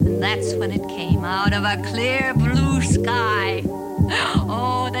That's when it came out of a clear blue sky.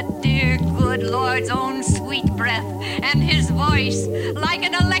 Oh, the dear good Lord's own sweet breath and his voice like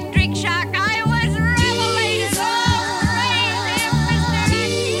an electric shock. I was revelated. Oh, praise him, Mr. X.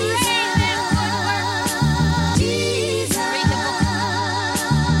 Praise his good work.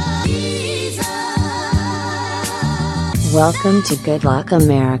 Read the book. Welcome to Good Luck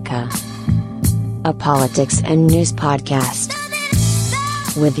America, a politics and news podcast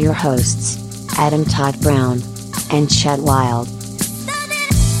with your hosts, Adam Todd Brown and Chet Wild.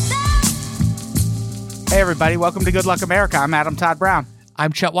 Hey everybody, welcome to Good Luck America. I'm Adam Todd Brown.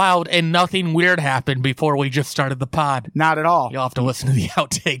 I'm Chet Wild, and nothing weird happened before we just started the pod. Not at all. You'll have to listen to the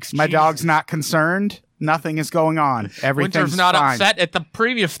outtakes. My Jesus. dog's not concerned. Nothing is going on. Everything's Winter's not fine. upset at the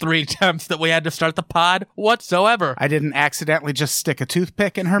previous 3 attempts that we had to start the pod whatsoever. I didn't accidentally just stick a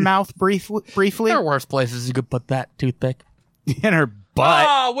toothpick in her mouth briefly. There are worse places you could put that toothpick. In her butt.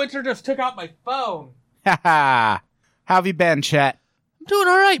 Oh, Winter just took out my phone. Ha ha. How have you been, Chet? I'm doing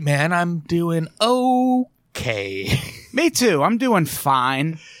all right, man. I'm doing okay. Me too. I'm doing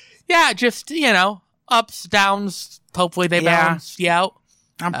fine. Yeah, just, ups, downs. Hopefully they Yeah. balance you out.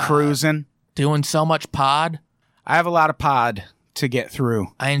 I'm cruising. Doing so much pod. I have a lot of pod to get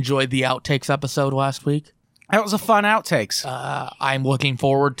through. I enjoyed the outtakes episode last week. That was a fun outtakes. I'm looking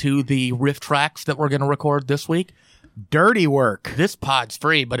forward to the riff tracks that we're going to record this week. Dirty work. This pod's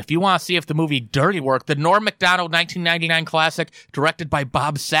free, but if you want to see if the movie Dirty Work, the Norm Macdonald 1999 classic directed by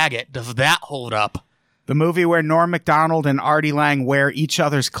Bob Saget, does that hold up? The movie where Norm Macdonald and Artie Lang wear each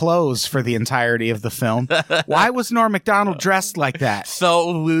other's clothes for the entirety of the film. Why was Norm Macdonald dressed like that? So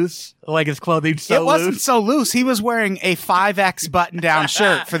loose, like his clothing so It wasn't loose. so loose. He was wearing a 5X button-down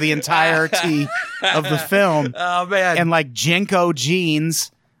shirt for the entirety of the film. Oh, man. And like Jinko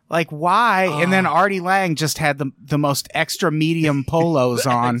jeans. Like, why? And then Artie Lang just had the most extra medium polos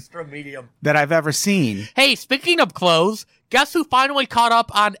on Extra medium. that I've ever seen. Hey, speaking of clothes, guess who finally caught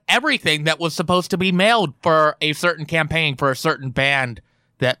up on everything that was supposed to be mailed for a certain campaign for a certain band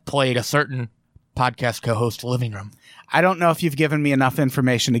that played a certain podcast co-host living room? I don't know if you've given me enough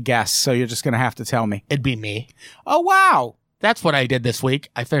information to guess, so you're just going to have to tell me. It'd be me. Oh, wow. That's what I did this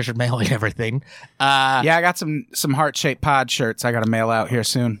week. I finished mailing everything. Yeah, I got some heart-shaped pod shirts I got to mail out here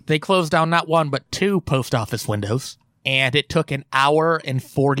soon. They closed down not 1, but 2 post office windows, and it took an hour and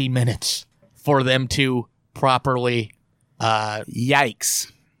 40 minutes for them to properly,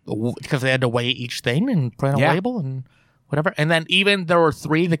 Yikes. because they had to weigh each thing and print a Yeah. label and whatever. And then even there were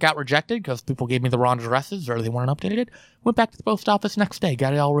 3 that got rejected because people gave me the wrong addresses or they weren't updated. Went back to the post office next day,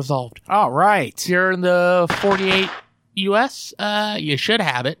 got it all resolved. All right. If you're in the 48 U.S., you should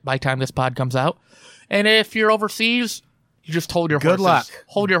have it by the time this pod comes out. And if you're overseas, you just hold your Good horses. luck.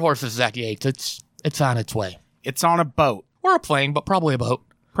 Hold your horses, Zach Yates. It's on its way. It's on a boat. Or a plane, but probably a boat.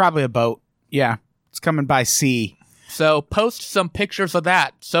 Probably a boat. Yeah. It's coming by sea. So post some pictures of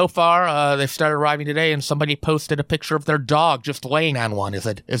that. So far, they've started arriving today, and somebody posted a picture of their dog just laying on one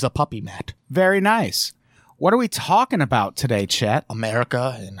as a puppy mat. Very nice. What are we talking about today, Chet?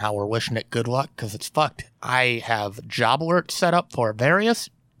 America and how we're wishing it good luck because it's fucked. I have job alerts set up for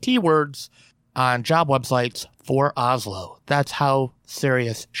various keywords on job websites for Oslo. That's how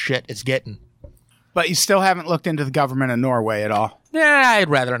serious shit is getting. But you still haven't looked into the government of Norway at all. Yeah, I'd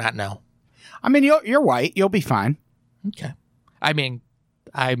rather not know. I mean, you're white. You'll be fine. Okay. I mean,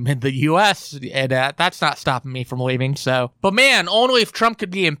 I'm in the U.S., and that's not stopping me from leaving, so. But man, only if Trump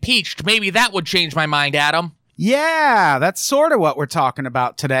could be impeached, maybe that would change my mind, Adam. Yeah, that's sort of what we're talking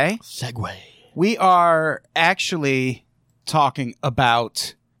about today. Segue. We are actually talking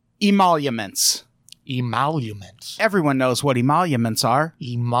about emoluments. Emoluments. Everyone knows what emoluments are.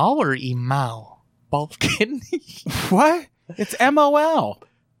 Emol or emal? Both can. What? It's M-O-L.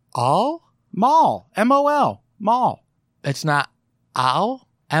 All? Mall. M-O-L. Mall. It's not owl?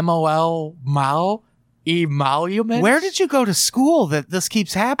 M-O-L, mal? Emoluments? Where did you go to school that this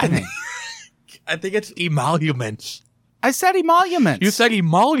keeps happening? I think it's emoluments. I said emoluments. You said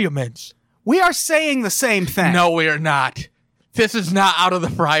emoluments. We are saying the same thing. No, we are not. This is not out of the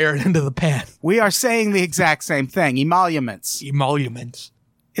fryer and into the pan. We are saying the exact same thing. Emoluments. Emoluments.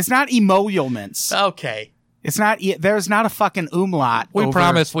 It's not emoluments. Okay. It's not. There's not a fucking umlaut. We over-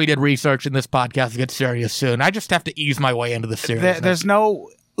 promise we did research in this podcast to get serious soon. I just have to ease my way into the seriousness. There's no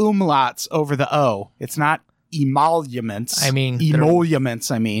umlauts over the O. It's not emoluments. I mean, emoluments.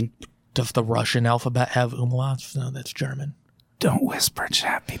 I mean, does the Russian alphabet have umlauts? No, that's German. Don't whisper,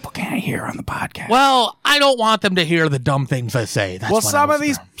 chat. People can't hear on the podcast. Well, I don't want them to hear the dumb things I say. That's well,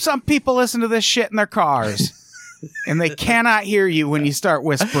 what some people listen to this shit in their cars. And they cannot hear you when you start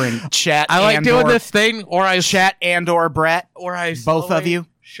whispering, Chet. I like and doing or, this thing, or I Chet and or Brett. or I Both of slowly you.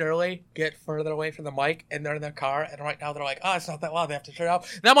 Shirley get further away from the mic, and they're in their car, and right now they're like, oh, it's not that loud, they have to turn it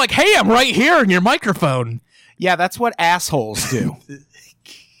off. And I'm like, hey, I'm right here in your microphone. Yeah, that's what assholes do.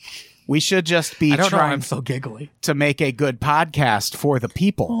 We should just be trying I'm so giggly. to make a good podcast for the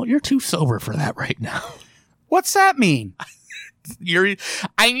people. Well, you're too sober for that right now. What's that mean?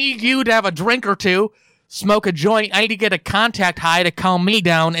 I need you to have a drink or two, smoke a joint. I need to get a contact high to calm me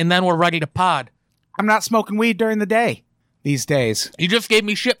down, and then we're ready to pod. I'm not smoking weed during the day these days. You just gave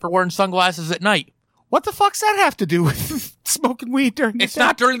me shit for wearing sunglasses at night. What the fuck's that have to do with smoking weed during the day? It's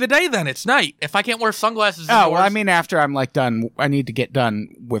not during the day, then. It's night. If I can't wear sunglasses Oh, indoors, well, I mean, after I'm like done, I need to get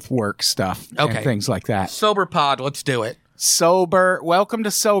done with work stuff and things like that. Sober pod, let's do it. Sober. Welcome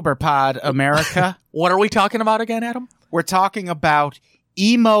to Sober Pod, America. What are we talking about again, Adam? We're talking about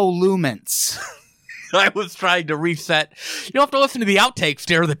emoluments. I was trying to reset. You don't have to listen to the outtakes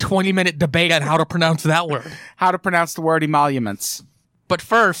to hear the 20-minute debate on how to pronounce that word. How to pronounce the word emoluments. But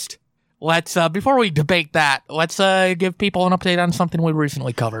first, let's, before we debate that, let's give people an update on something we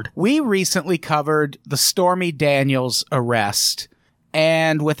recently covered. We recently covered the Stormy Daniels arrest,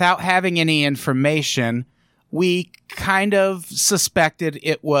 and without having any information, we kind of suspected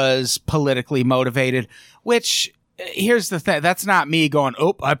it was politically motivated, which, here's the thing, that's not me going,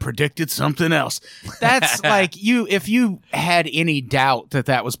 oh, I predicted something else. That's like, if you had any doubt that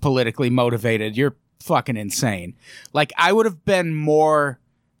that was politically motivated, you're fucking insane. Like, I would have been more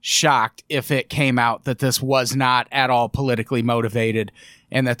shocked if it came out that this was not at all politically motivated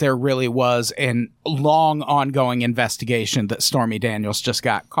and that there really was a long ongoing investigation that Stormy Daniels just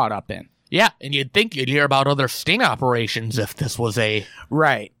got caught up in. Yeah, and you'd think you'd hear about other sting operations if this was a...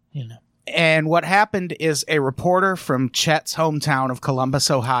 Right. You know. And what happened is a reporter from Chet's hometown of Columbus,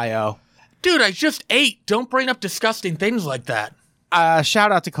 Ohio. Dude, I just ate. Don't bring up disgusting things like that.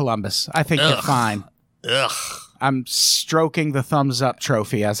 Shout out to Columbus. I think you're fine. Ugh. I'm stroking the thumbs up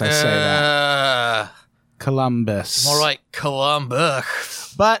trophy as I say that. Columbus. More like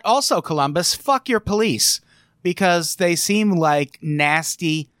Columbus. But also, Columbus, fuck your police. Because they seem like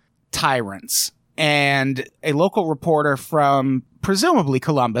nasty tyrants. And a local reporter from presumably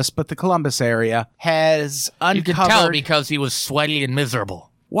Columbus, but the Columbus area, has uncovered... You can tell because he was sweaty and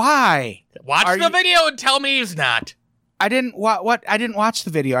miserable. Why? Watch the video and tell me he's not. I didn't I didn't watch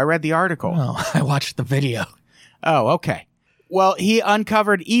the video. I read the article. Oh, I watched the video. Oh, okay. Well, he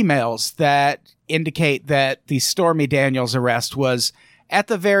uncovered emails that indicate that the Stormy Daniels arrest was, at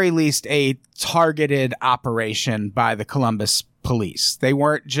the very least, a targeted operation by the Columbus police. They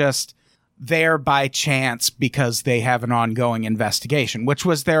weren't just there by chance because they have an ongoing investigation, which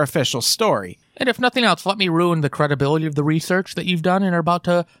was their official story. And if nothing else, let me ruin the credibility of the research that you've done and are about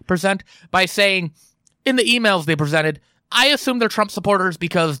to present by saying, in the emails they presented, I assume they're Trump supporters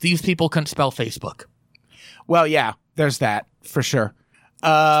because these people couldn't spell Facebook. Well, yeah, there's that, for sure.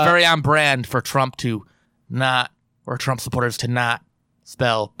 It's very on brand for Trump to not, or Trump supporters to not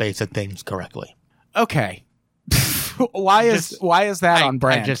spell basic things correctly. Okay. Why is that on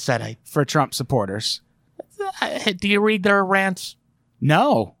brand? I just said for Trump supporters. Do you read their rants?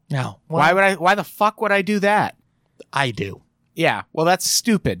 No. No. Well, Why the fuck would I do that? I do. Yeah. Well, that's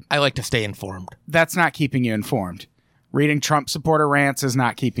stupid. I like to stay informed. That's not keeping you informed. Reading Trump supporter rants is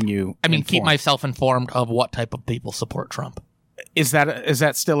not keeping you informed. Keep myself informed of what type of people support Trump. Is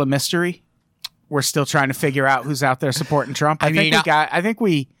that still a mystery? We're still trying to figure out who's out there supporting Trump.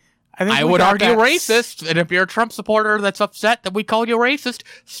 I would argue racist, and if you're a Trump supporter that's upset that we call you racist,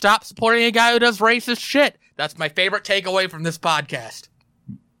 stop supporting a guy who does racist shit. That's my favorite takeaway from this podcast.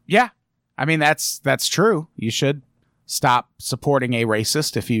 Yeah. I mean, that's true. You should stop supporting a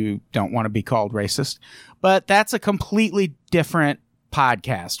racist if you don't want to be called racist. But that's a completely different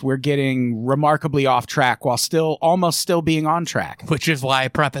podcast. We're getting remarkably off track while almost still being on track. Which is why I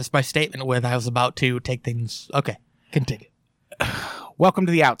prefaced my statement with I was about to take things... Okay, continue. Welcome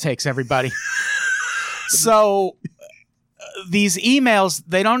to the outtakes, everybody. So, these emails,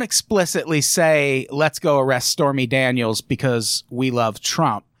 they don't explicitly say, let's go arrest Stormy Daniels because we love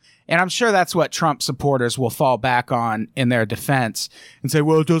Trump. And I'm sure that's what Trump supporters will fall back on in their defense and say,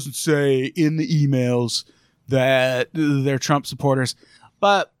 well, it doesn't say in the emails that they're Trump supporters.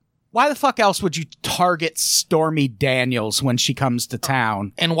 But why the fuck else would you target Stormy Daniels when she comes to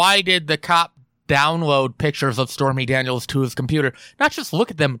town? And why did the cop download pictures of Stormy Daniels to his computer? Not just look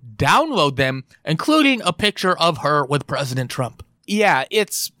at them, download them, including a picture of her with President Trump. Yeah,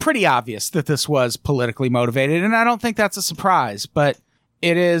 it's pretty obvious that this was politically motivated, and I don't think that's a surprise, but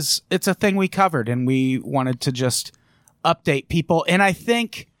it's a thing we covered, and we wanted to just update people. And I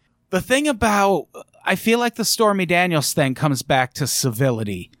think I feel like the Stormy Daniels thing comes back to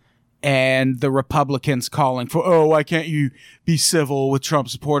civility and the Republicans calling for, oh, why can't you be civil with Trump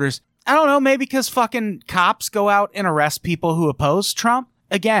supporters? I don't know, maybe because fucking cops go out and arrest people who oppose Trump.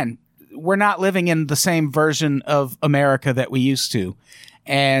 Again, we're not living in the same version of America that we used to.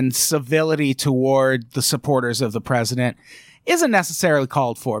 And civility toward the supporters of the president isn't necessarily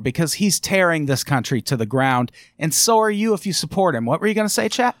called for because he's tearing this country to the ground. And so are you if you support him. What were you going to say,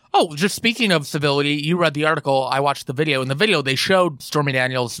 chat? Oh, just speaking of civility, you read the article. I watched the video. In the video, they showed Stormy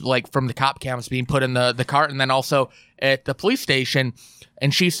Daniels, like, from the cop cams being put in the cart and then also at the police station.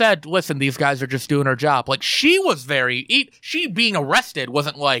 And she said, listen, these guys are just doing their job. Like, she was she being arrested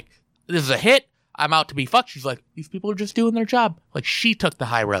wasn't like, this is a hit, I'm out to be fucked. She's like, these people are just doing their job. Like, she took the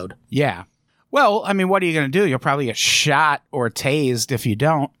high road. Yeah. Well, I mean, what are you going to do? You'll probably get shot or tased if you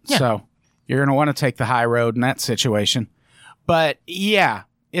don't. Yeah. So you're going to want to take the high road in that situation. But yeah,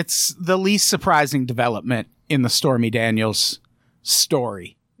 it's the least surprising development in the Stormy Daniels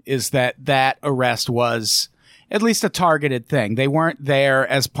story is that arrest was at least a targeted thing. They weren't there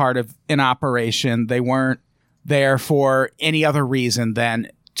as part of an operation. They weren't there for any other reason than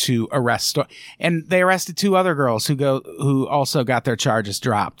to arrest. And they arrested 2 other girls who also got their charges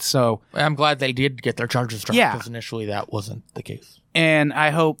dropped. So I'm glad they did get their charges dropped because initially that wasn't the case. And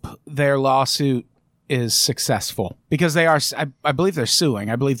I hope their lawsuit is successful because they are, I believe they're suing.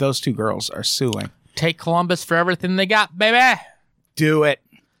 I believe those 2 girls are suing. Take Columbus for everything they got, baby. Do it.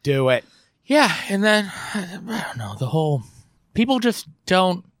 Do it. Yeah, and then, I don't know, the whole, people just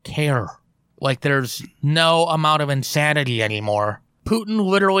don't care. Like, there's no amount of insanity anymore. Putin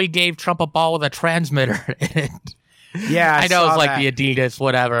literally gave Trump a ball with a transmitter in it. Yeah, I know it's like that. the Adidas,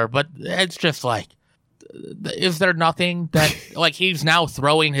 whatever, but it's just like, is there nothing that, like, he's now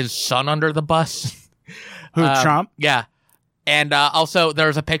throwing his son under the bus? Who, Trump? Yeah. And also,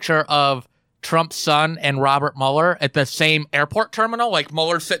 there's a picture of Trump's son and Robert Mueller at the same airport terminal. Like,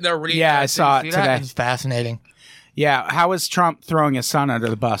 Mueller's sitting there reading. Yeah, I saw it today. It's fascinating. Yeah, how is Trump throwing his son under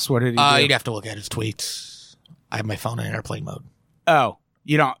the bus? What did he do? You'd have to look at his tweets. I have my phone in airplane mode. Oh,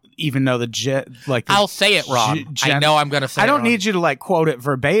 you don't even know the I'll say it wrong. I know I'm going to say it I don't wrong. need you to, like, quote it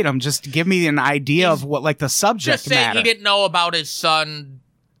verbatim. Just give me an idea of what, like, the subject Just say matter. he didn't know about his son,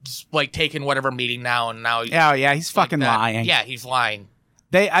 like, taking whatever meeting now, and now... Oh, yeah, he's fucking lying. Yeah, he's lying.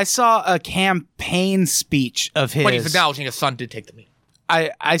 I saw a campaign speech of his. But he's acknowledging his son did take the meeting.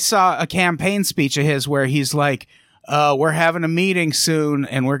 I saw a campaign speech of his where he's like, we're having a meeting soon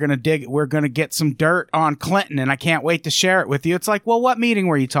and we're going to get some dirt on Clinton and I can't wait to share it with you. It's like, well, what meeting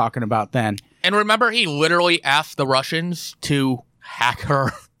were you talking about then? And remember, he literally asked the Russians to hack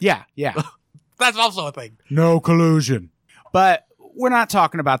her. Yeah. That's also a thing. No collusion. But we're not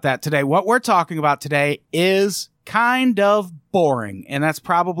talking about that today. What we're talking about today is kind of boring, and that's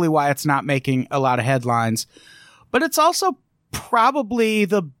probably why it's not making a lot of headlines. But it's also probably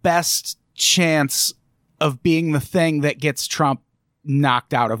the best chance of being the thing that gets Trump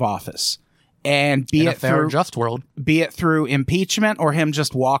knocked out of office. And be it fair through and just world. Be it through impeachment or him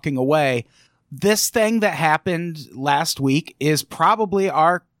just walking away. This thing that happened last week is probably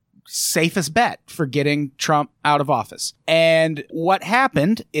our safest bet for getting Trump out of office. And what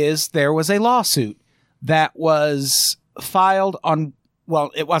happened is there was a lawsuit that was filed on,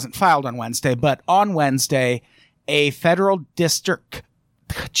 well, it wasn't filed on Wednesday, but on Wednesday, a federal district,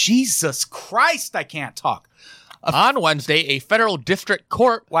 Jesus Christ, I can't talk. On Wednesday, a federal district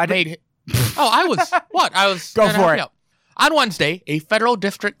court made... Go for it. On Wednesday, a federal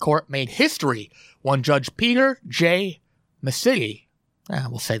district court made history when Judge Peter J. Masitti,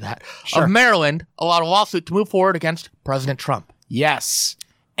 we'll say that, Sure. of Maryland allowed a lawsuit to move forward against President Trump. Yes.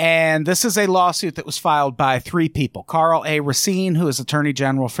 And this is a lawsuit that was filed by 3 people. Carl A. Racine, who is Attorney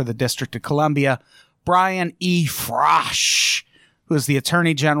General for the District of Columbia, Brian E. Frosh, who is the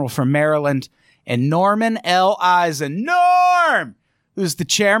Attorney General for Maryland, and Norman L. Eisen, who's the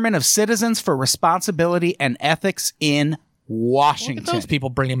Chairman of Citizens for Responsibility and Ethics in Washington. Look at those people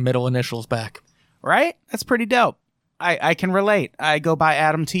bringing middle initials back. Right? That's pretty dope. I can relate. I go by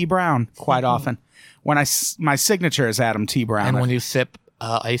Adam T. Brown quite often. When my signature is Adam T. Brown. And when you sip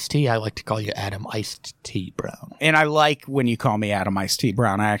iced tea, I like to call you Adam Iced Tea Brown. And I like when you call me Adam Iced Tea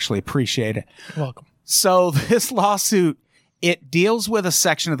Brown. I actually appreciate it. You're welcome. So this lawsuit, it deals with a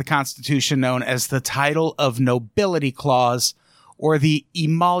section of the Constitution known as the Title of Nobility Clause or the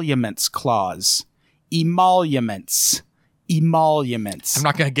Emoluments Clause. Emoluments. I'm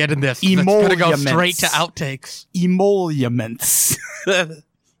not going to get in this. It's going to go straight to outtakes. Emoluments.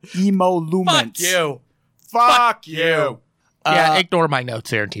 Emoluments. Fuck you. Fuck you. Yeah, ignore my notes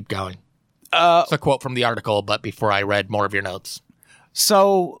here and keep going. It's a quote from the article, but before I read more of your notes.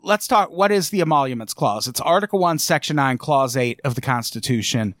 So let's talk. What is the Emoluments Clause? It's Article 1, Section 9, Clause 8 of the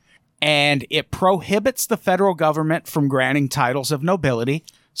Constitution. and it prohibits the federal government from granting titles of nobility,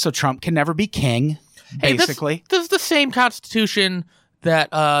 so Trump can never be king, basically. Hey, this is the same Constitution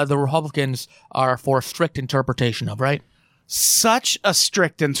that the Republicans are for strict interpretation of, right? Such a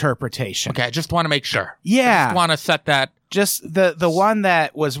strict interpretation. Okay, I just want to make sure. Yeah. I just want to set that. Just the one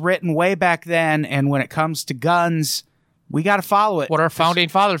that was written way back then, and when it comes to guns, we got to follow it. What our founding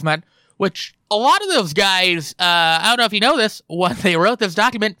fathers meant, which a lot of those guys, I don't know if you know this, when they wrote this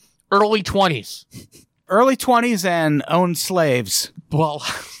document, early 20s. Early 20s and owned slaves. Well,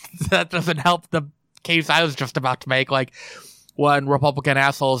 that doesn't help the case I was just about to make. Like, when Republican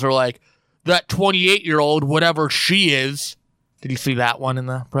assholes are like, that 28-year-old, whatever she is. Did you see that one in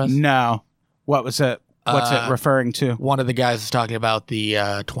the press? No. What was it? What's it referring to? One of the guys is talking about the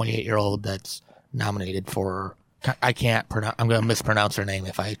 28-year-old that's nominated for... I can't pronounce... I'm going to mispronounce her name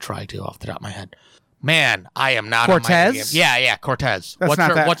if I try to off the top of my head. Man, I am not Cortez? Yeah, Cortez. That's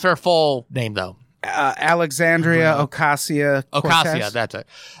not that. What's her full name, though? Alexandria Ocasio-Cortez. That's it.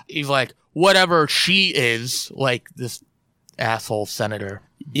 He's like, whatever she is, like this asshole senator.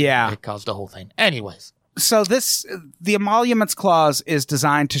 Yeah. It caused the whole thing. Anyways. So the Emoluments Clause is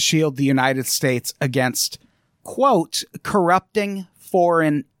designed to shield the United States against, quote, corrupting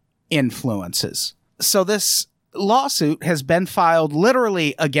foreign influences. So this lawsuit has been filed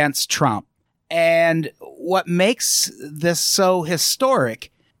literally against Trump. And what makes this so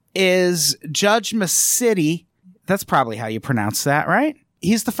historic is Judge Masitti, that's probably how you pronounce that, right?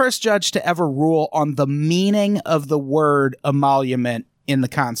 He's the first judge to ever rule on the meaning of the word emolument in the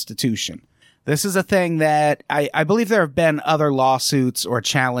Constitution. This is a thing that I believe there have been other lawsuits or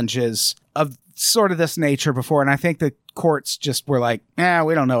challenges of sort of this nature before, and I think the courts just were like,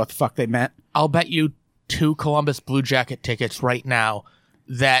 we don't know what the fuck they meant. I'll bet you 2 Columbus Blue Jacket tickets right now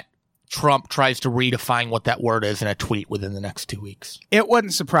that Trump tries to redefine what that word is in a tweet within the next 2 weeks. It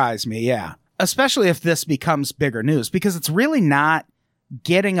wouldn't surprise me, yeah. Especially if this becomes bigger news, because it's really not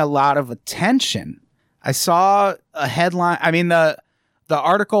getting a lot of attention. I saw a headline. I mean, the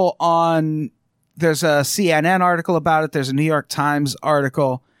article there's a CNN article about it. There's a New York Times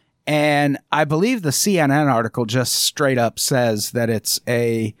article. And I believe the CNN article just straight up says that it's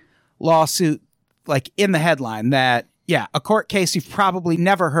a lawsuit, like in the headline, that, yeah, a court case you've probably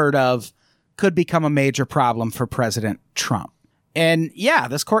never heard of could become a major problem for President Trump. And yeah,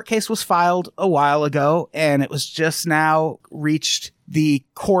 this court case was filed a while ago, and it was just now reached the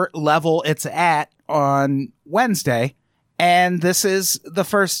court level it's at on Wednesday. And this is the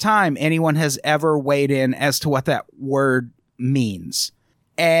first time anyone has ever weighed in as to what that word means.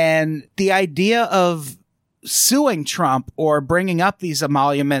 And the idea of suing Trump or bringing up these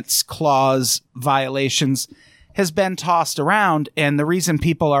Emoluments Clause violations has been tossed around. And the reason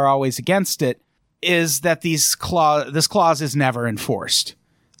people are always against it is that this clause is never enforced.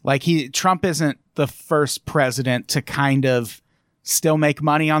 Like Trump isn't the first president to kind of still make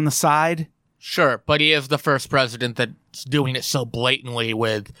money on the side. Sure, but he is the first president that's doing it so blatantly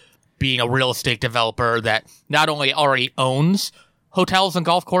with being a real estate developer that not only already owns hotels and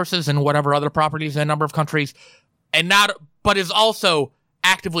golf courses and whatever other properties in a number of countries, but is also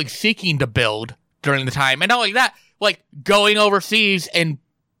actively seeking to build during the time. And not only that, like going overseas and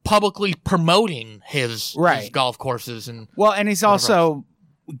publicly promoting his golf courses. And he's also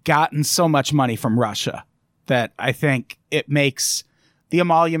gotten so much money from Russia that I think it makes the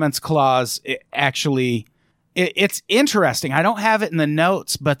Emoluments Clause it's interesting. I don't have it in the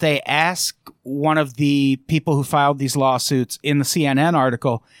notes, but they ask one of the people who filed these lawsuits in the CNN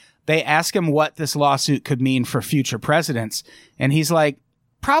article, they ask him what this lawsuit could mean for future presidents. And he's like,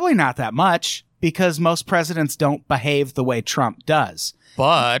 probably not that much, because most presidents don't behave the way Trump does.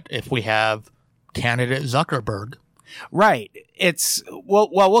 But if we have candidate Zuckerberg. Right.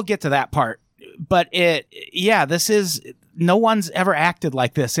 We'll get to that part. But no one's ever acted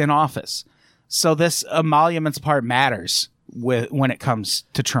like this in office. So this emoluments part matters when it comes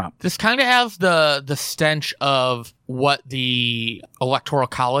to Trump. This kind of has the stench of what the Electoral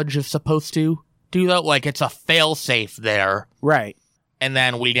College is supposed to do, though. Like, it's a fail-safe there. Right. And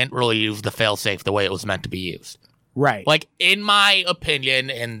then we didn't really use the fail-safe the way it was meant to be used. Right. Like, in my opinion,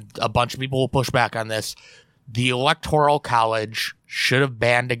 and a bunch of people will push back on this, the Electoral College should have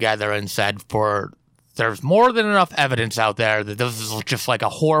banded together and said, there's more than enough evidence out there that this is just like a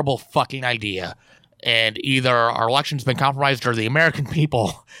horrible fucking idea. And either our election's been compromised or the American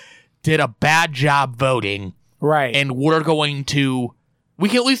people did a bad job voting. Right. And we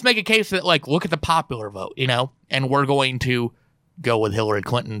can at least make a case that, like, look at the popular vote, and we're going to go with Hillary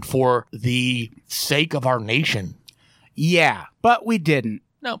Clinton for the sake of our nation. Yeah, but we didn't.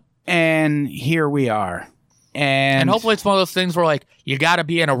 No. And here we are. And hopefully it's one of those things where, like, you got to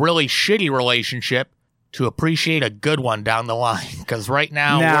be in a really shitty relationship to appreciate a good one down the line. Because right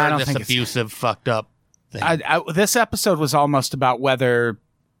now, we're in this abusive, fucked up thing. This episode was almost about whether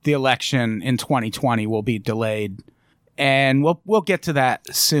the election in 2020 will be delayed. And we'll get to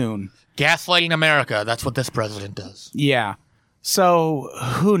that soon. Gaslighting America. That's what this president does. Yeah. So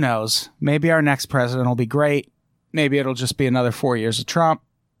who knows? Maybe our next president will be great. Maybe it'll just be another 4 years of Trump.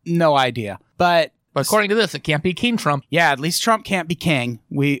 No idea. But according to this, it can't be King Trump. Yeah, at least Trump can't be king.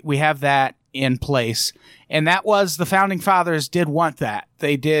 We have that in place. And that was, the founding fathers did want that.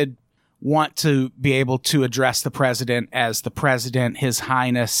 They did want to be able to address the president as the president, His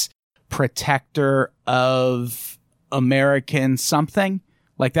Highness, protector of American something.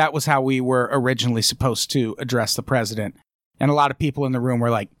 Like, that was how we were originally supposed to address the president. And a lot of people in the room were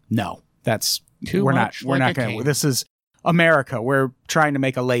like, no, that's we're not going to. This is America. We're trying to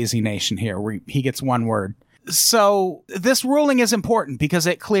make a lazy nation here. He gets one word. So this ruling is important because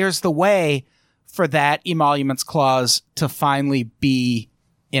it clears the way for that emoluments clause to finally be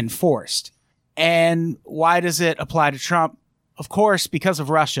enforced. And why does it apply to Trump? Of course, because of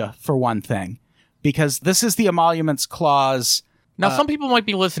Russia, for one thing. Because this is the emoluments clause. Now, some people might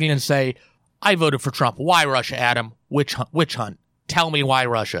be listening and say, I voted for Trump. Why Russia, Adam? Witch hunt. Tell me why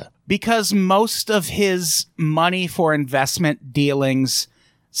Russia. Because most of his money for investment dealings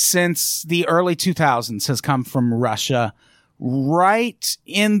since the early 2000s has come from Russia. Right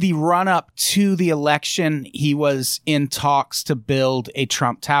in the run-up to the election, he was in talks to build a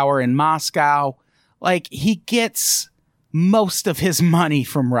Trump Tower in Moscow. Like, he gets most of his money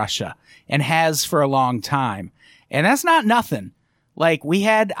from Russia and has for a long time. And that's not nothing. Like, we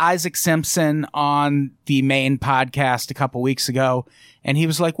had Isaac Simpson on the main podcast a couple weeks ago, and he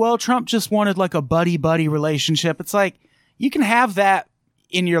was like, well, Trump just wanted like a buddy-buddy relationship. It's like, you can have that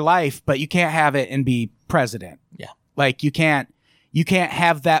in your life, but you can't have it and be president. Yeah. Like, you can't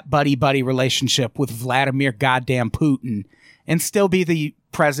have that buddy-buddy relationship with Vladimir goddamn Putin and still be the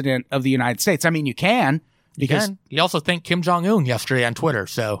president of the United States. I mean, you can. Because you also thanked Kim Jong-un yesterday on Twitter,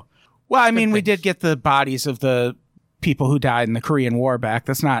 so. Well, I mean, we did get the bodies of the people who died in the Korean War back.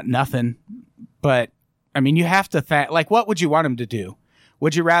 That's not nothing. But, I mean, you have to thank, like, what would you want him to do?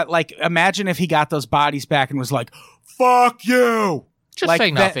 Would you rather, like, imagine if he got those bodies back and was like, fuck you! Just like,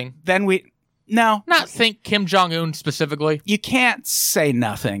 say nothing. Then no. Not thank Kim Jong-un specifically. You can't say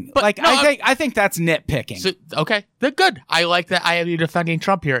nothing. But like, no, I think that's nitpicking. So, okay, they're good. I like that I have you defending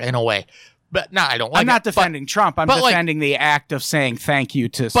Trump here in a way. But no, I don't like it. I'm not defending Trump. I'm defending the act of saying thank you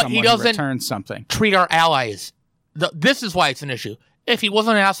to someone who returns something. Treat our allies. This is why it's an issue. If he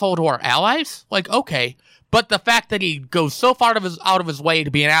wasn't an asshole to our allies, like, okay. But the fact that he goes so far out of his way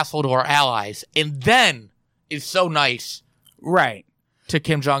to be an asshole to our allies and then is so nice. Right. To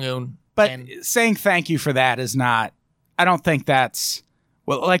Kim Jong-un. But saying thank you for that is not, I don't think that's,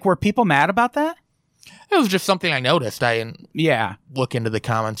 well, like, were people mad about that? It was just something I noticed. I didn't look into the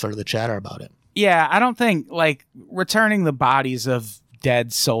comments or the chatter about it. Yeah, I don't think, like, returning the bodies of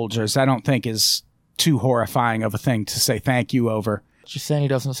dead soldiers, I don't think is too horrifying of a thing to say thank you over. Just saying he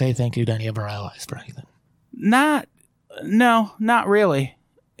doesn't say thank you to any of our allies for anything. Not really.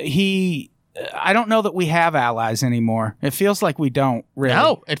 I don't know that we have allies anymore. It feels like we don't, really.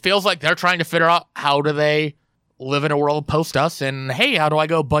 No, it feels like they're trying to figure out how do they live in a world post us, and hey, how do I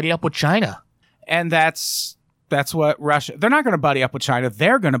go buddy up with China? And that's what Russia, they're not going to buddy up with China.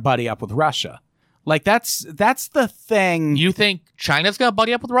 They're going to buddy up with Russia. Like, that's the thing. You think China's going to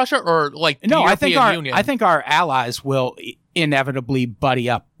buddy up with Russia, or like the No, European Union? I think our allies will inevitably buddy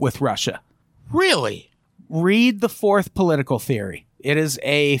up with Russia. Really? Read The Fourth Political Theory. It is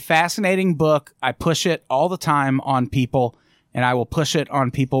a fascinating book. I push it all the time on people, and I will push it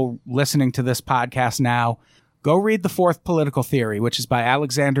on people listening to this podcast now. Go read The Fourth Political Theory, which is by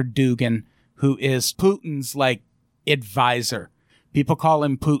Alexander Dugin, who is Putin's, like, advisor. People call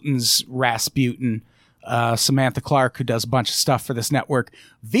him Putin's Rasputin. Samantha Clark, who does a bunch of stuff for this network,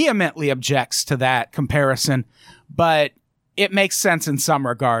 vehemently objects to that comparison, but it makes sense in some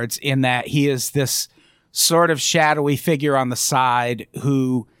regards in that he is this sort of shadowy figure on the side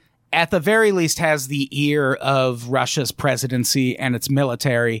who, at the very least, has the ear of Russia's presidency and its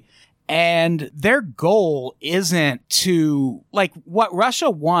military. And their goal isn't to, like, what Russia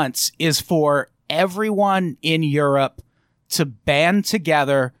wants is for everyone in Europe to band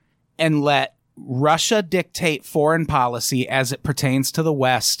together and let Russia dictate foreign policy as it pertains to the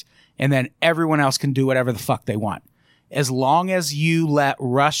West, and then everyone else can do whatever the fuck they want. As long as you let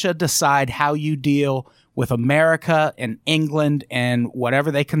Russia decide how you deal with America and England and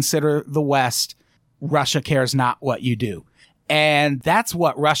whatever they consider the West, Russia cares not what you do. And that's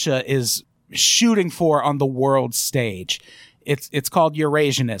what Russia is shooting for on the world stage. It's called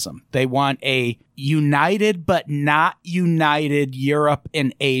Eurasianism. They want a united but not united Europe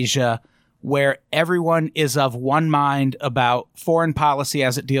and Asia, where everyone is of one mind about foreign policy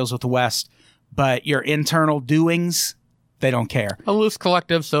as it deals with the West, but your internal doings, they don't care. A loose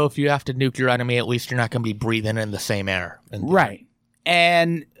collective, so if you have to nuke your enemy, at least you're not going to be breathing in the same air. Right.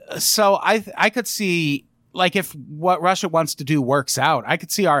 And so I could see, like, if what Russia wants to do works out, I could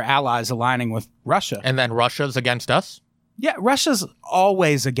see our allies aligning with Russia. And then Russia's against us? Yeah, Russia's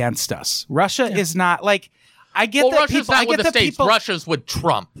always against us. Russia is not, like, I get that Russia's people... not I get with the that States. people, Russia's with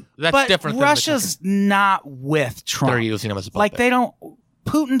Trump. That's but different than Russia's not with Trump. They're using him as a puppet. Like, they don't...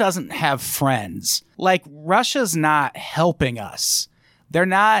 Putin doesn't have friends. Like, Russia's not helping us. They're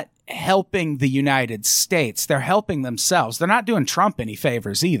not helping the United States. They're helping themselves. They're not doing Trump any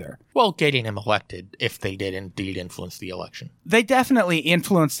favors either. Well, getting him elected, if they did indeed influence the election. They definitely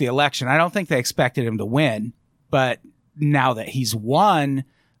influenced the election. I don't think they expected him to win, but now that he's won,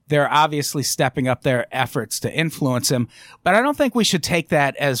 they're obviously stepping up their efforts to influence him. But I don't think we should take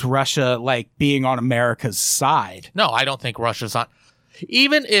that as Russia, like, being on America's side. No, I don't think Russia's on.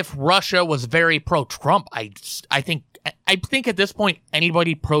 Even if Russia was very pro-Trump, I think at this point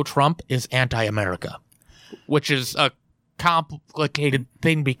anybody pro-Trump is anti-America, which is a complicated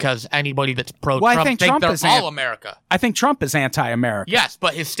thing because anybody that's pro-Trump Well, I think think Trump they're is all America. I think Trump is anti-America. Yes,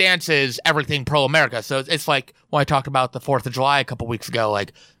 but his stance is everything pro-America. So it's like when I talked about the 4th of July a couple weeks ago,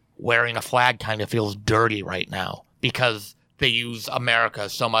 like wearing a flag kind of feels dirty right now because they use America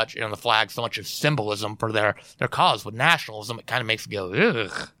so much and the flag so much as symbolism for their cause. With nationalism, it kind of makes it go,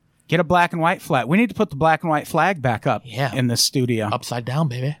 ugh. Get a black and white flag. We need to put the black and white flag back up in this studio. Upside down,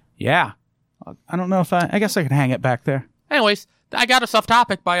 baby. Yeah. I don't know if I guess I could hang it back there. Anyways, I got us off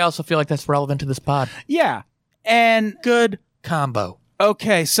topic, but I also feel like that's relevant to this pod. Yeah. And Good combo.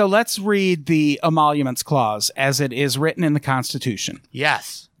 okay, so let's read the emoluments clause as it is written in the Constitution.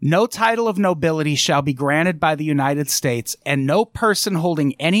 Yes. No title of nobility shall be granted by the United States, and no person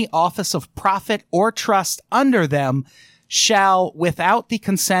holding any office of profit or trust under them shall, without the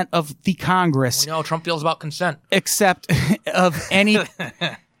consent of the Congress, We know how Trump feels about consent. except of any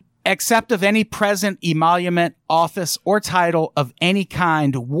present emolument, office, or title of any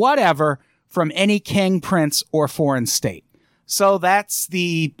kind whatever from any king, prince, or foreign state. So that's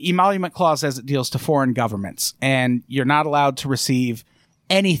the emolument clause as it deals to foreign governments, and you're not allowed to receive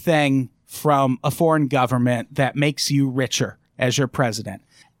anything from a foreign government that makes you richer as your president.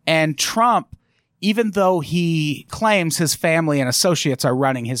 And Trump, even though he claims his family and associates are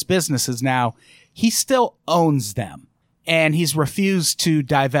running his businesses now, he still owns them. And he's refused to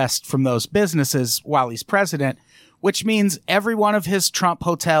divest from those businesses while he's president, which means every one of his Trump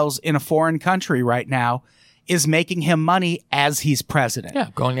hotels in a foreign country right now is making him money as he's president. Yeah,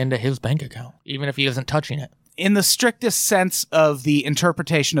 going into his bank account, even if he isn't touching it. In the strictest sense of the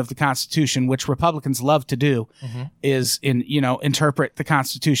interpretation of the Constitution, which Republicans love to do, is interpret the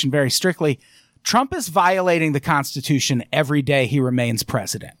Constitution very strictly. Trump is violating the Constitution every day he remains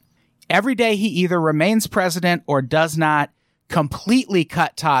president. Every day he either remains president or does not completely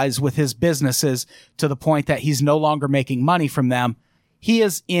cut ties with his businesses to the point that he's no longer making money from them. He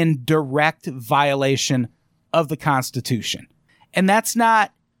is in direct violation of the Constitution. And that's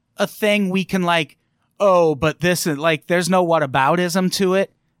not a thing we can but this is there's no whataboutism to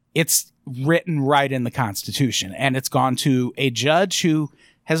it. It's written right in the Constitution, and it's gone to a judge who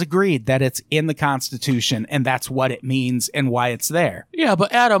has agreed that it's in the Constitution and that's what it means and why it's there. Yeah,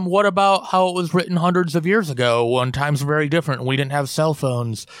 but Adam, what about how it was written hundreds of years ago when times were very different and we didn't have cell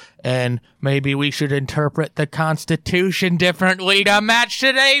phones? And maybe we should interpret the Constitution differently to match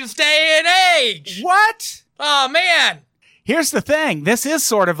today's day and age. What? Oh, man. Here's the thing. This is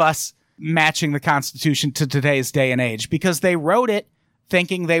sort of us matching the Constitution to today's day and age because they wrote it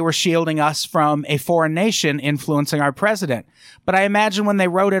thinking they were shielding us from a foreign nation influencing our president. But I imagine when they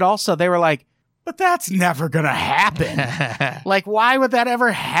wrote it also, they were like, but that's never going to happen. Why would that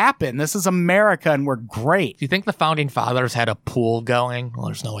ever happen? This is America and we're great. Do you think the Founding Fathers had a pool going? Well,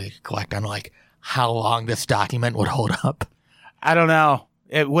 there's no way you could collect on how long this document would hold up. I don't know.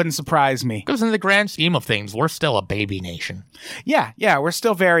 It wouldn't surprise me. Because in the grand scheme of things, we're still a baby nation. Yeah, we're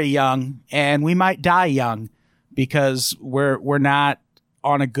still very young, and we might die young because we're not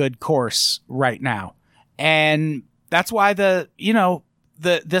on a good course right now. And that's why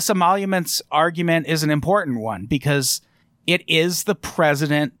this emoluments argument is an important one, because it is the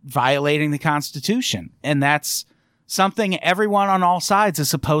president violating the Constitution. And that's something everyone on all sides is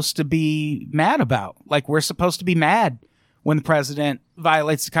supposed to be mad about. We're supposed to be mad when the president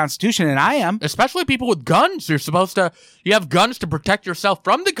violates the Constitution, and I am. Especially people with guns. You have guns to protect yourself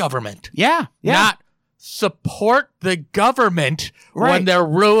from the government. Yeah. Not support the government Right. when they're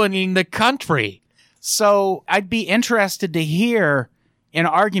ruining the country. So I'd be interested to hear an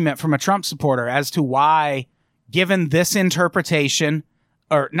argument from a Trump supporter as to why, given this interpretation,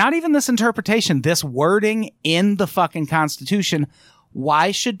 or not even this interpretation, this wording in the fucking Constitution,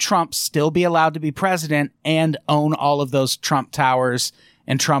 why should Trump still be allowed to be president and own all of those Trump towers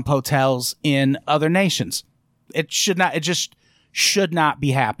and Trump hotels in other nations? It just should not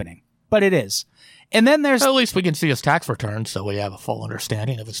be happening, but it is. And then there's, At least we can see his tax returns, so we have a full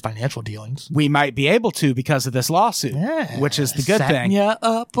understanding of his financial dealings. we might be able to because of this lawsuit, which is the good thing. Setting you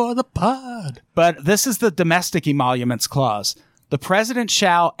up for the pod. But this is the domestic emoluments clause. The president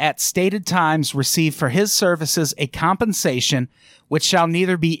shall at stated times receive for his services a compensation which shall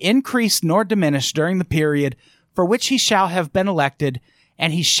neither be increased nor diminished during the period for which he shall have been elected,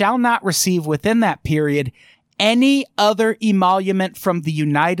 and he shall not receive within that period any other emolument from the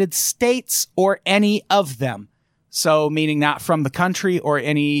United States or any of them. So meaning not from the country or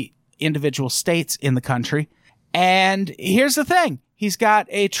any individual states in the country. And here's the thing. He's got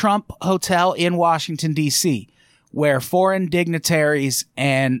a Trump hotel in Washington, D.C., where foreign dignitaries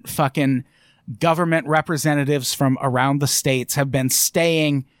and fucking government representatives from around the states have been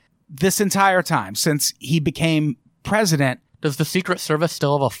staying this entire time since he became president. Does the Secret Service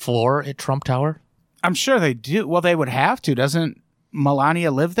still have a floor at Trump Tower? I'm sure they do. Well, they would have to. Doesn't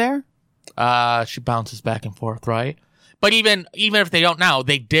Melania live there? She bounces back and forth, right? But even if they don't now,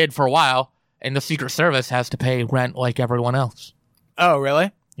 they did for a while, and the Secret Service has to pay rent like everyone else. Oh,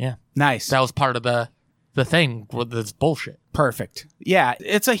 really? Yeah. Nice. That was part of the thing with this bullshit. Perfect. Yeah,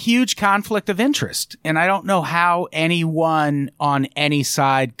 it's a huge conflict of interest, and I don't know how anyone on any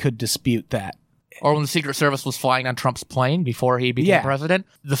side could dispute that. Or when the Secret Service was flying on Trump's plane before he became president,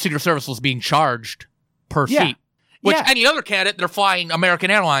 the Secret Service was being charged per seat. Which any other candidate, they're flying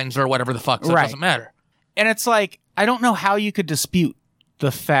American Airlines or whatever the fuck, so it doesn't matter. And it's like, I don't know how you could dispute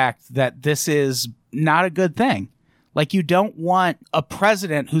the fact that this is not a good thing. Like, you don't want a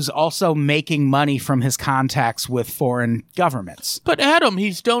president who's also making money from his contacts with foreign governments. But Adam,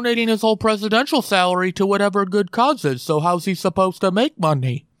 he's donating his whole presidential salary to whatever good cause is, so how's he supposed to make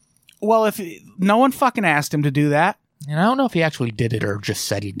money? Well, if no one fucking asked him to do that. And I don't know if he actually did it or just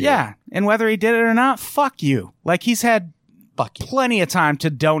said he did. Yeah, and whether he did it or not, fuck you. Like, he's had Fuck you. plenty of time to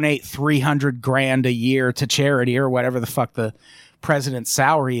donate $300,000 a year to charity or whatever the fuck the president's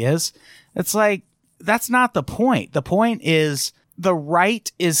salary is. It's like, that's not the point. The point is the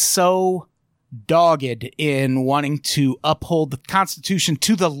right is so dogged in wanting to uphold the Constitution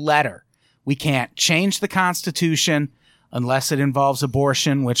to the letter. We can't change the Constitution unless it involves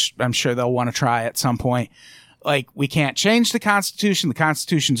abortion, which I'm sure they'll want to try at some point. Like, we can't change the Constitution. The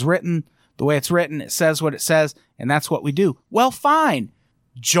Constitution's written the way it's written. It says what it says, and that's what we do. Well, fine.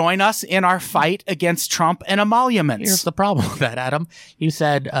 Join us in our fight against Trump and emoluments. Here's the problem with that, Adam. You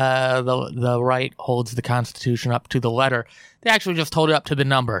said the right holds the Constitution up to the letter. They actually just hold it up to the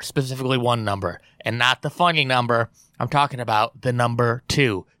number, specifically one number, and not the funny number. I'm talking about the number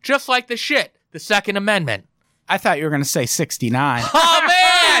 2. Just like the shit, the Second Amendment. I thought you were going to say 69. Oh,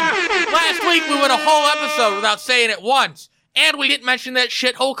 man! Last week we went a whole episode without saying it once. And we didn't mention that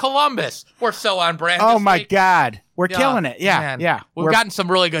shithole Columbus. We're so on brand. Oh, this my week. God. We're killing it. Yeah, Man. yeah. We've gotten some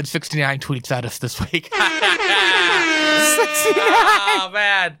really good 69 tweets at us this week. 69. Oh,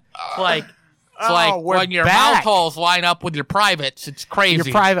 man. It's like we're when your back. mouth holes line up with your privates. It's crazy. Your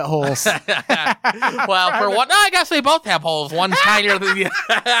private holes. Well, for one, no, I guess they both have holes. One's tinier than the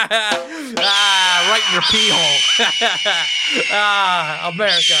right in your pee hole.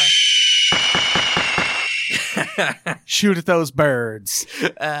 America. Shoot at those birds.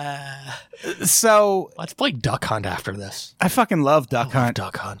 So Let's play Duck Hunt after this. I fucking love Duck Hunt.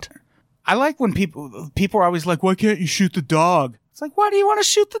 Duck Hunt. I like when people are always like, why can't you shoot the dog? It's like, why do you want to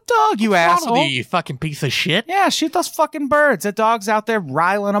shoot the dog, you asshole? You fucking piece of shit. Yeah, shoot those fucking birds. That dog's out there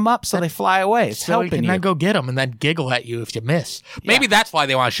riling them up so they fly away. It's So you helping can you. then go get them and then giggle at you if you miss. Maybe that's why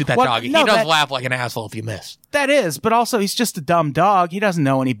they want to shoot that Well, dog. no, He does that- laugh like an asshole if you miss. That is, but also he's just a dumb dog. He doesn't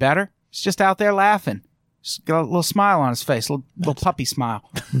know any better. He's just out there laughing. Just got a little smile on his face, little puppy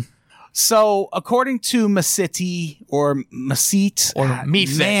smile. So, according to Mesiti or Mesit, Or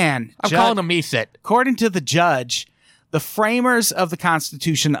Mesit. man, I'm calling him Mesit. According to the judge, the framers of the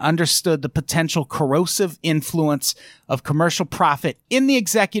Constitution understood the potential corrosive influence of commercial profit in the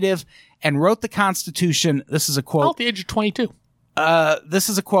executive and wrote the Constitution. This is a At quote. the age of 22. This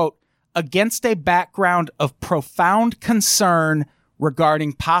is a quote. Against a background of profound concern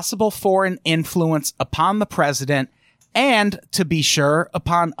regarding possible foreign influence upon the president and, to be sure,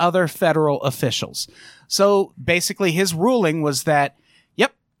 upon other federal officials. So basically his ruling was that,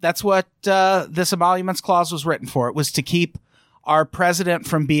 yep, that's what this emoluments clause was written for. It was to keep our president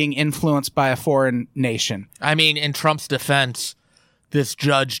from being influenced by a foreign nation. I mean, in Trump's defense, this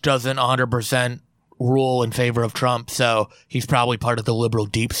judge doesn't 100% rule in favor of Trump, so he's probably part of the liberal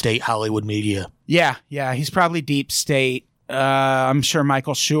deep state Hollywood media. Yeah, he's probably deep state. I'm sure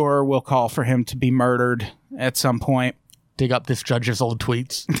Michael Schur will call for him to be murdered at some point. Dig up this judge's old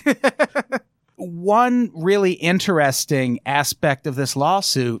tweets. One really interesting aspect of this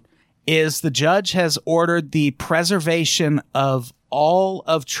lawsuit is the judge has ordered the preservation of all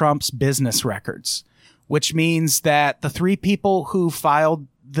of Trump's business records, which means that the three people who filed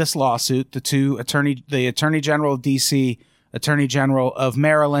this lawsuit, the Attorney General of D.C., Attorney General of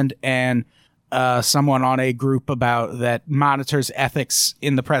Maryland, and someone on a group that monitors ethics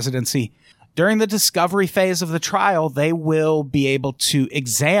in the presidency, during the discovery phase of the trial, they will be able to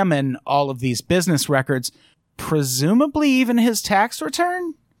examine all of these business records, presumably even his tax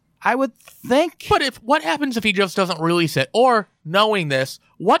return, I would think. But what happens if he just doesn't release it? Or, knowing this,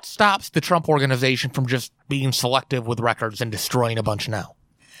 what stops the Trump organization from just being selective with records and destroying a bunch now?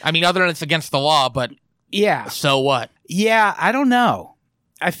 I mean, other than it's against the law, but yeah. So what? Yeah, I don't know.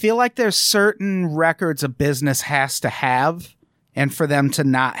 I feel like there's certain records a business has to have, and for them to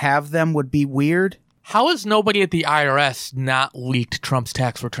not have them would be weird. How has nobody at the IRS not leaked Trump's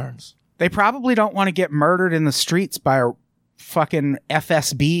tax returns? They probably don't want to get murdered in the streets by a fucking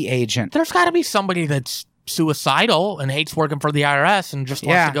FSB agent. There's got to be somebody that's suicidal and hates working for the IRS and just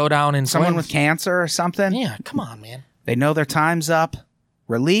wants to go down and someone with cancer or something. Yeah, come on, man. They know their time's up.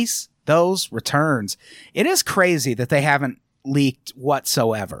 Release those returns. It is crazy that they haven't leaked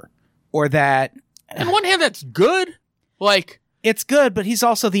whatsoever, or that. On one hand, that's good. It's good, but he's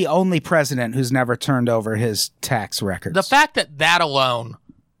also the only president who's never turned over his tax records. The fact that alone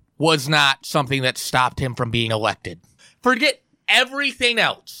was not something that stopped him from being elected. Forget everything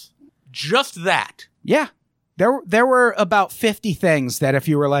else. Just that. Yeah. There were about 50 things that if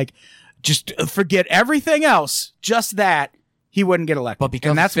you were like, just forget everything else, just that, he wouldn't get elected. But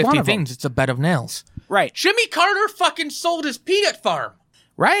because that's 50 things, it's a bed of nails. Right. Jimmy Carter fucking sold his peanut farm.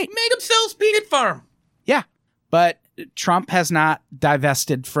 Right. Made him sell his peanut farm. Yeah. But Trump has not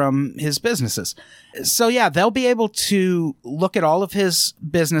divested from his businesses. So yeah, they'll be able to look at all of his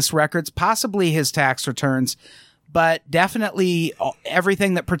business records, possibly his tax returns, but definitely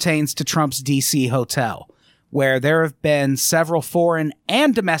everything that pertains to Trump's DC hotel, where there have been several foreign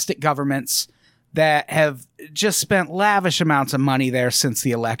and domestic governments that have just spent lavish amounts of money there since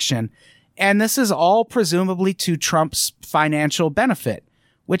the election. And this is all presumably to Trump's financial benefit,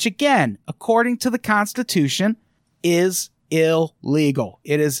 which again, according to the Constitution, is illegal.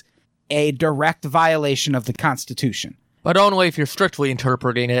 It is a direct violation of the Constitution. But only if you're strictly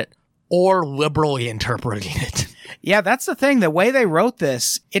interpreting it or liberally interpreting it. Yeah, that's the thing. The way they wrote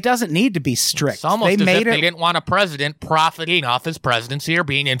this, it doesn't need to be strict. It's almost as if they didn't want a president profiting off his presidency or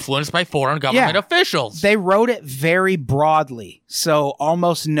being influenced by foreign government officials. They wrote it very broadly. So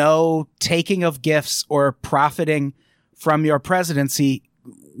almost no taking of gifts or profiting from your presidency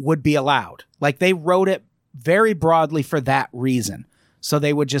would be allowed. Like, they wrote it very broadly for that reason. So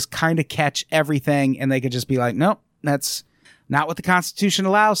they would just kind of catch everything and they could just be like, nope, that's not what the Constitution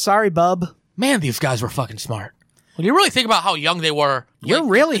allows. Sorry, bub. Man, these guys were fucking smart. When you really think about how young they were. You're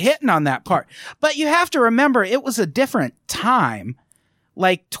really hitting on that part. But you have to remember, it was a different time.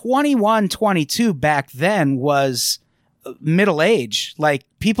 Like 21, 22 back then was middle age. Like,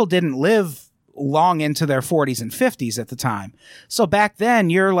 people didn't live long into their 40s and 50s at the time. So back then,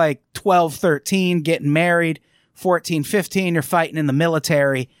 you're like 12, 13, getting married, 14, 15, you're fighting in the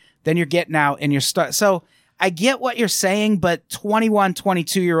military, then you're getting out and you're so I get what you're saying, but 21,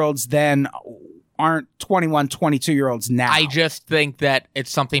 22-year-olds then aren't 21, 22-year-olds now. I just think that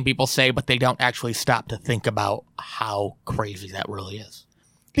it's something people say, but they don't actually stop to think about how crazy that really is.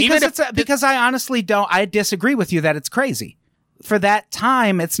 Because I honestly I disagree with you that it's crazy. For that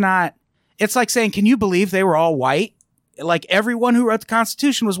time, it's not. It's like saying, can you believe they were all white? Like, everyone who wrote the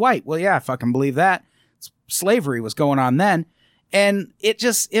Constitution was white. Well, yeah, I fucking believe that. Slavery was going on then. And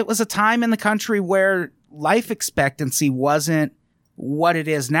it was a time in the country where life expectancy wasn't what it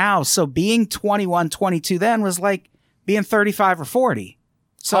is now. So being 21, 22 then was like being 35 or 40.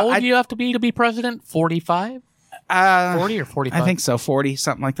 So how old do you have to be president? 45? 40 or 45? I think so, 40,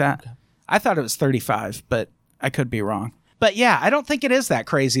 something like that. Okay. I thought it was 35, but I could be wrong. But yeah, I don't think it is that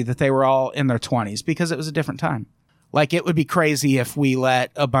crazy that they were all in their 20s because it was a different time. Like, it would be crazy if we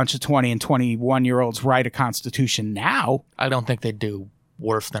let a bunch of 20 and 21-year-olds write a constitution now. I don't think they'd do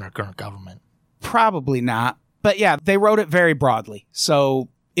worse than our current government. Probably not. But yeah, they wrote it very broadly, so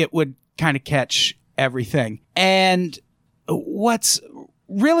it would kind of catch everything. And what's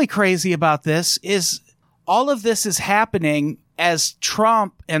really crazy about this is all of this is happening as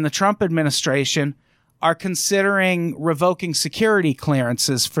Trump and the Trump administration are considering revoking security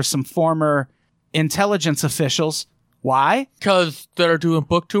clearances for some former intelligence officials. Why? Because they're doing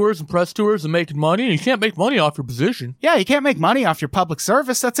book tours and press tours and making money, and you can't make money off your position. Yeah, you can't make money off your public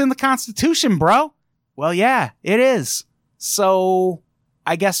service. That's in the Constitution, bro. Well, yeah, it is. So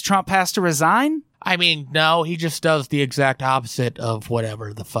I guess Trump has to resign? I mean, no, he just does the exact opposite of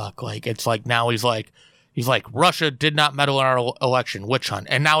whatever the fuck. Like, it's like now he's like, Russia did not meddle in our election, witch hunt.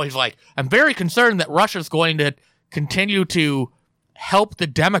 And now he's like, I'm very concerned that Russia's going to continue to help the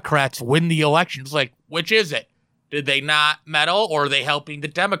Democrats win the election. It's like, which is it? Did they not meddle, or are they helping the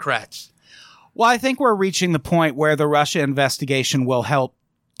Democrats? Well, I think we're reaching the point where the Russia investigation will help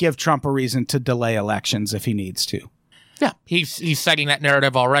give Trump a reason to delay elections if he needs to. Yeah, he's setting that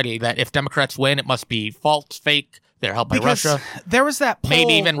narrative already, that if Democrats win, it must be false, fake, they're helped by Because Russia. There was that poll.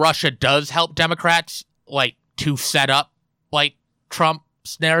 Maybe even Russia does help Democrats, like, to set up, like,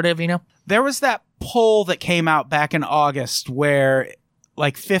 Trump's narrative, you know? There was that poll that came out back in August where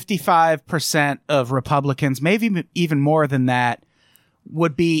like 55% of Republicans, maybe even more than that,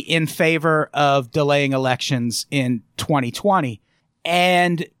 would be in favor of delaying elections in 2020.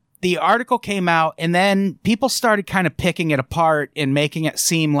 And the article came out, and then people started kind of picking it apart and making it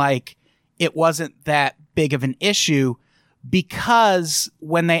seem like it wasn't that big of an issue, because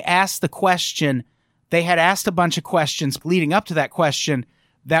when they asked the question, they had asked a bunch of questions leading up to that question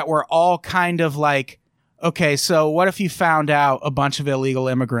that were all kind of like, okay, so what if you found out a bunch of illegal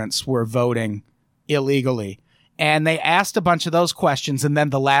immigrants were voting illegally? And they asked a bunch of those questions, and then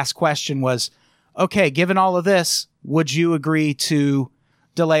the last question was, okay, given all of this, would you agree to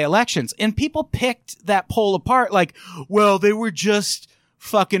delay elections? And people picked that poll apart like, well, they were just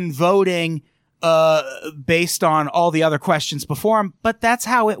fucking voting based on all the other questions before them. But that's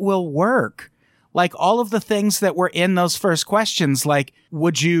how it will work. Like, all of the things that were in those first questions, like,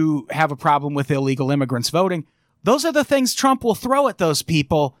 would you have a problem with illegal immigrants voting? Those are the things Trump will throw at those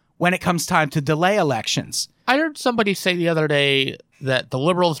people when it comes time to delay elections. I heard somebody say the other day that the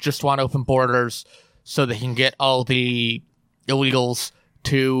liberals just want open borders so they can get all the illegals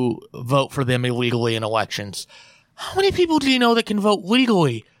to vote for them illegally in elections. How many people do you know that can vote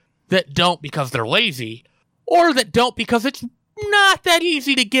legally that don't because they're lazy, or that don't because it's not that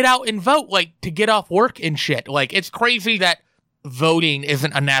easy to get out and vote, like to get off work and shit? Like, it's crazy that voting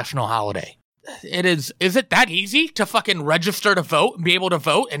isn't a national holiday. It is. Is it that easy to fucking register to vote and be able to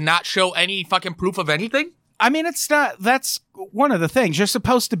vote and not show any fucking proof of anything? I mean, it's not, that's one of the things. You're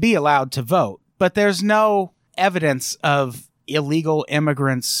supposed to be allowed to vote, but there's no evidence of illegal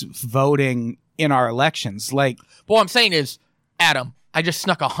immigrants voting in our elections. Like, what I'm saying is, Adam, I just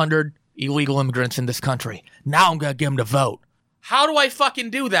snuck 100 illegal immigrants in this country. Now I'm going to get them to vote. How do I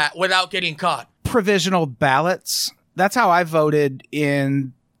fucking do that without getting caught? Provisional ballots. That's how I voted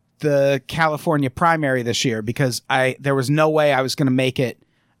in the California primary this year, because there was no way I was going to make it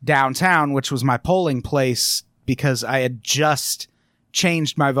downtown, which was my polling place, because I had just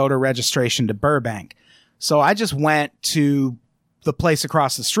changed my voter registration to Burbank. So I just went to the place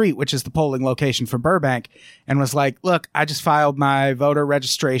across the street, which is the polling location for Burbank, and was like, look, I just filed my voter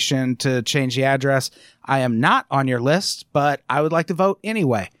registration to change the address. I am not on your list, but I would like to vote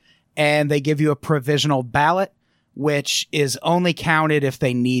anyway. And they give you a provisional ballot, which is only counted if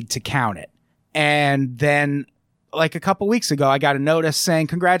they need to count it. And then, like a couple weeks ago, I got a notice saying,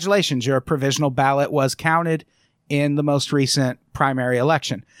 congratulations, your provisional ballot was counted in the most recent primary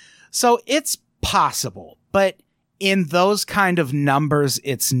election. So it's possible, but in those kind of numbers,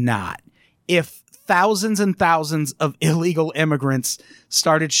 it's not. If thousands and thousands of illegal immigrants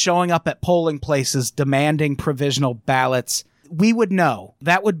started showing up at polling places demanding provisional ballots, we would know.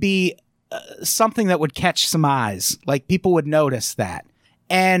 That would be something that would catch some eyes. Like, people would notice that.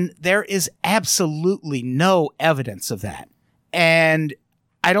 And there is absolutely no evidence of that. And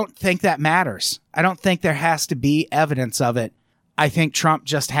I don't think that matters. I don't think there has to be evidence of it. I think Trump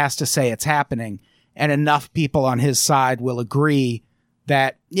just has to say it's happening. And enough people on his side will agree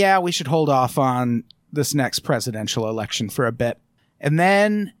that, yeah, we should hold off on this next presidential election for a bit. And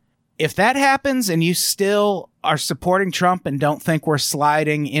then if that happens and you still are supporting Trump and don't think we're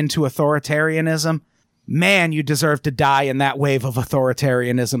sliding into authoritarianism, man, you deserve to die in that wave of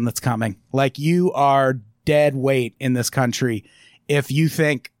authoritarianism that's coming. Like, you are dead weight in this country if you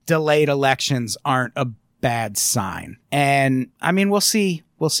think delayed elections aren't a bad sign. And I mean, we'll see.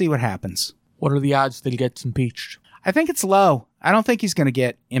 We'll see what happens. What are the odds that he gets impeached? I think it's low. I don't think he's going to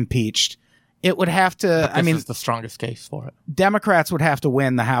get impeached. it would have to, But this is the strongest case for it. Democrats would have to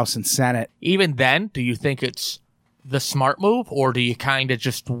win the House and Senate. Even then, do you think it's the smart move, or do you kind of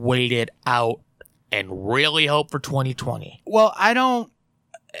just wait it out and really hope for 2020? Well,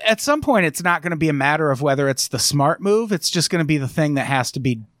 at some point, it's not going to be a matter of whether it's the smart move. It's just going to be the thing that has to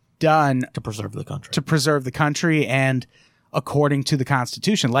be done To preserve the country. to preserve the country and according to the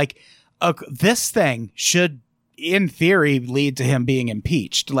Constitution. Like, this thing should, in theory, lead to him being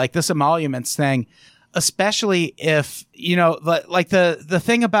impeached. Like this emoluments thing, especially if, the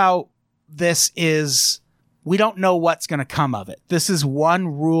thing about this is we don't know what's going to come of it. This is one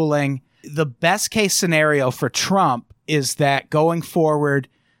ruling. The best case scenario for Trump is that going forward,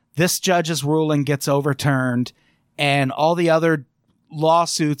 this judge's ruling gets overturned and all the other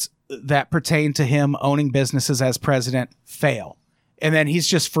lawsuits that pertain to him owning businesses as president fail. And then he's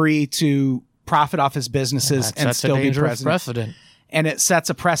just free to profit off his businesses and still be president. And it sets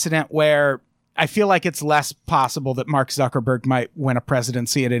a precedent where I feel like it's less possible that Mark Zuckerberg might win a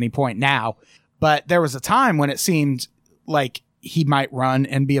presidency at any point now. But there was a time when it seemed like he might run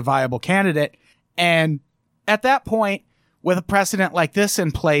and be a viable candidate. And at that point, with a precedent like this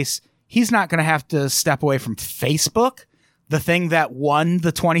in place, he's not going to have to step away from Facebook, the thing that won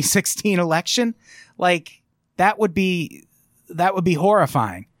the 2016 election. Like, that would be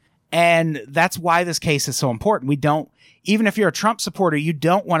horrifying. And that's why this case is so important. Even if you're a Trump supporter, you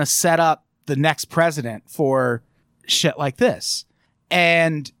don't want to set up the next president for shit like this.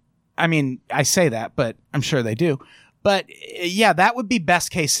 And I mean, I say that, but I'm sure they do. But yeah, that would be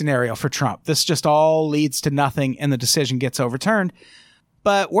best case scenario for Trump. This just all leads to nothing and the decision gets overturned.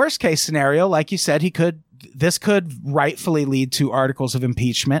 But worst case scenario, like you said, this could rightfully lead to articles of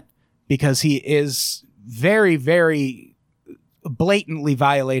impeachment because he is very, very blatantly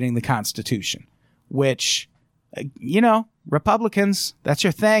violating the Constitution, which, Republicans, that's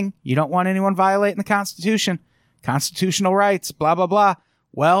your thing. You don't want anyone violating the Constitution, constitutional rights, blah, blah, blah.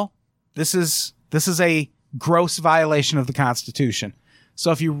 Well, this is a gross violation of the Constitution.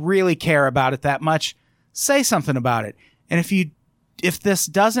 So if you really care about it that much, say something about it. And if this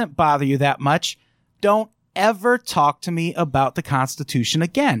doesn't bother you that much, don't ever talk to me about the Constitution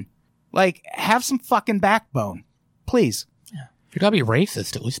again. Like, have some fucking backbone, please. If you're going to be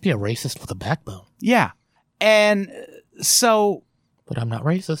racist, at least be a racist with a backbone. Yeah. And so... But I'm not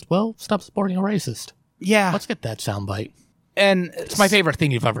racist. Well, stop supporting a racist. Yeah. Let's get that soundbite. And it's my favorite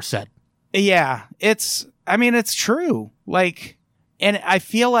thing you've ever said. Yeah. It's true. Like, and I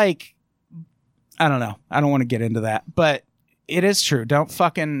feel like... I don't know. I don't want to get into that. But it is true. Don't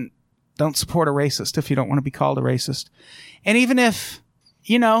support a racist if you don't want to be called a racist. And even if,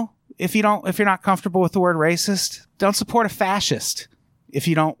 if you're not comfortable with the word racist, don't support a fascist if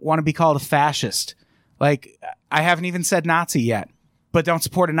you don't want to be called a fascist. Like, I haven't even said Nazi yet, but don't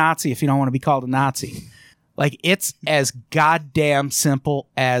support a Nazi if you don't want to be called a Nazi. Like, it's as goddamn simple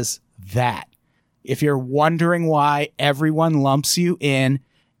as that. If you're wondering why everyone lumps you in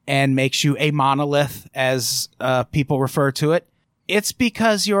and makes you a monolith, as people refer to it, it's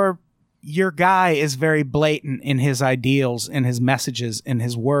because your guy is very blatant in his ideals, in his messages, in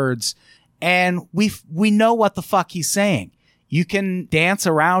his words. And we know what the fuck he's saying. You can dance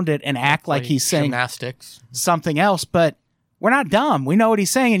around it and act like he's saying gymnastics, something else, but we're not dumb. We know what he's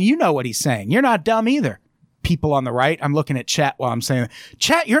saying, and you know what he's saying. You're not dumb either. People on the right, I'm looking at Chet while I'm saying,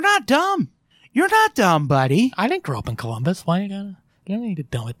 Chet, you're not dumb. You're not dumb, buddy. I didn't grow up in Columbus. Why you don't need to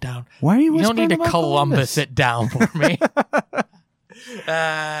dumb it down. Why are you You don't need to Columbus it down for me.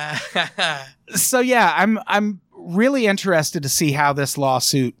 So yeah, I'm really interested to see how this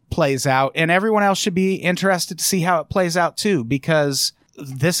lawsuit plays out, and everyone else should be interested to see how it plays out too, because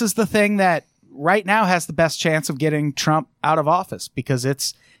this is the thing that right now has the best chance of getting Trump out of office, because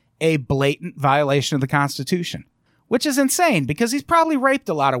it's a blatant violation of the Constitution, which is insane because he's probably raped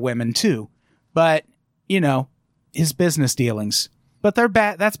a lot of women too, but his business dealings, but they're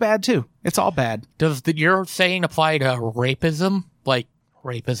bad. That's bad too. It's all bad. Does your saying apply to rapism? Like,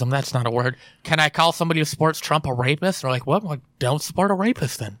 rapism, that's not a word. Can I call somebody who supports Trump a rapist? They're like, what? Like, don't support a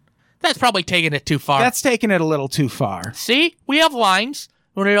rapist then. That's probably taking it too far. That's taking it a little too far. See? We have lines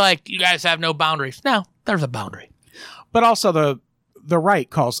when you're like, you guys have no boundaries. No, there's a boundary. But also the right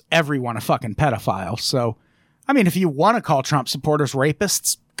calls everyone a fucking pedophile. So, I mean, if you want to call Trump supporters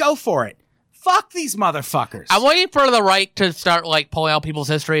rapists, go for it. Fuck these motherfuckers. I'm waiting for the right to start, like, pulling out people's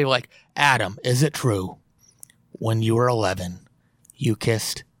history. Like, Adam, is it true? When you were 11, you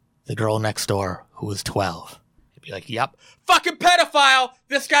kissed the girl next door who was 12. You'd be like, yep. Fucking pedophile!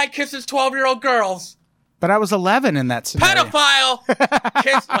 This guy kisses 12-year-old girls. But I was 11 in that scenario. Pedophile!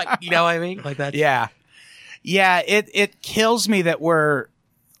 Kiss, like, you know what I mean? Like that. Yeah. Yeah, it kills me that we're,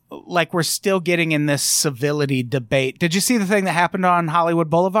 like we're still getting in this civility debate. Did you see the thing that happened on Hollywood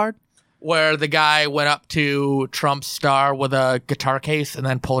Boulevard? Where the guy went up to Trump's star with a guitar case and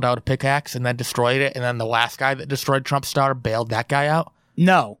then pulled out a pickaxe and then destroyed it. And then the last guy that destroyed Trump's star bailed that guy out?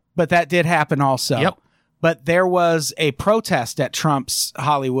 No, but that did happen also. Yep. But there was a protest at Trump's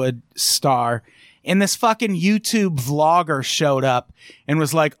Hollywood star, and this fucking YouTube vlogger showed up and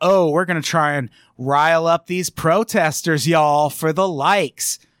was like, oh, we're going to try and rile up these protesters, y'all, for the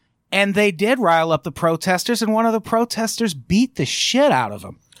likes. And they did rile up the protesters, and one of the protesters beat the shit out of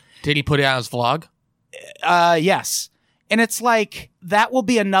him. Did he put it on his vlog? Yes. And it's like, that will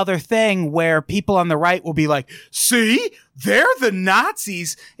be another thing where people on the right will be like, see, they're the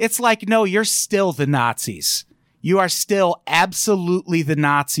Nazis. It's like, no, you're still the Nazis. You are still absolutely the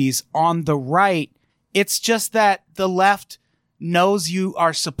Nazis on the right. It's just that the left knows you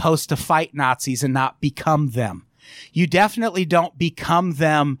are supposed to fight Nazis and not become them. You definitely don't become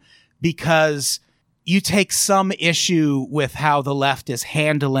them because you take some issue with how the left is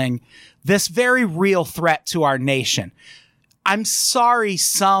handling this very real threat to our nation. I'm sorry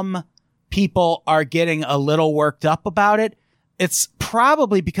some people are getting a little worked up about it. It's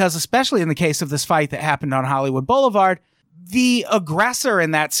probably because, especially in the case of this fight that happened on Hollywood Boulevard, the aggressor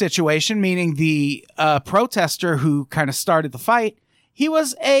in that situation, meaning the protester who kind of started the fight, he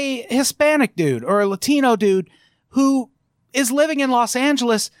was a Hispanic dude or a Latino dude who is living in Los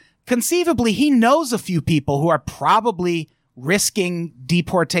Angeles. Conceivably, he knows a few people who are probably risking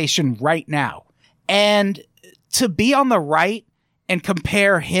deportation right now. And to be on the right and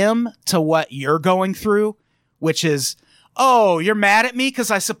compare him to what you're going through, which is, oh, you're mad at me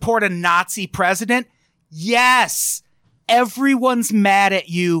because I support a Nazi president? Yes, everyone's mad at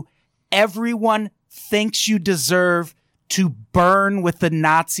you. Everyone thinks you deserve to burn with the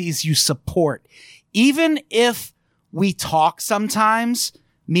Nazis you support. Even if we talk sometimes,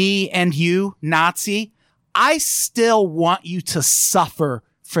 me and you, Nazi, I still want you to suffer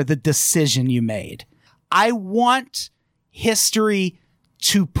for the decision you made. I want history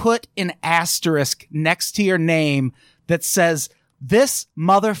to put an asterisk next to your name that says this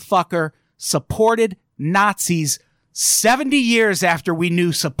motherfucker supported Nazis 70 years after we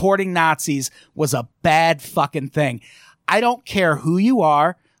knew supporting Nazis was a bad fucking thing. I don't care who you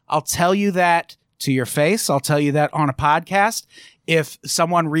are. I'll tell you that to your face. I'll tell you that on a podcast. If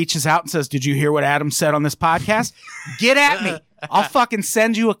someone reaches out and says, did you hear what Adam said on this podcast? Get at me. I'll fucking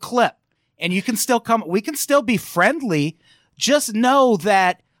send you a clip and you can still come. We can still be friendly. Just know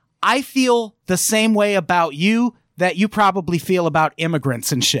that I feel the same way about you that you probably feel about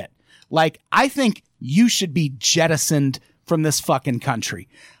immigrants and shit. Like, I think you should be jettisoned from this fucking country.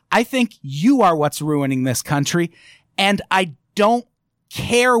 I think you are what's ruining this country. And I don't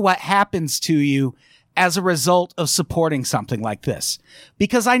care what happens to you as a result of supporting something like this,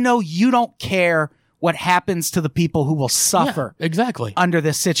 because I know you don't care what happens to the people who will suffer exactly under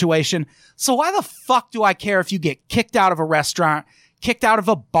this situation. So why the fuck do I care if you get kicked out of a restaurant, kicked out of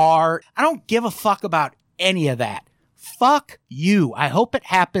a bar? I don't give a fuck about any of that. Fuck you. I hope it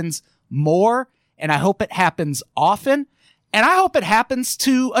happens more, and I hope it happens often, and I hope it happens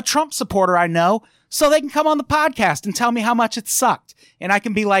to a Trump supporter I know so they can come on the podcast and tell me how much it sucked. And I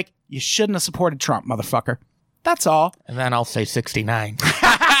can be like, you shouldn't have supported Trump, motherfucker. That's all. And then I'll say 69. Oh,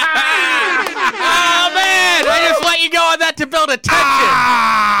 man! I just let you go on that to build attention.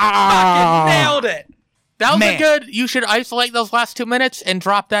 Fucking nailed it. That was a good... You should isolate those last 2 minutes and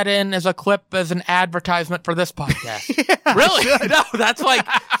drop that in as a clip as an advertisement for this podcast. Yeah, really? No, that's like...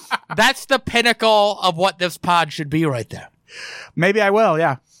 That's the pinnacle of what this pod should be right there. Maybe I will,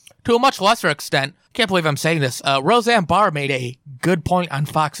 yeah. To a much lesser extent, can't believe I'm saying this, Roseanne Barr made a good point on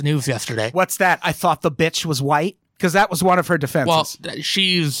Fox News yesterday. What's that? I thought the bitch was white? Because that was one of her defenses. Well,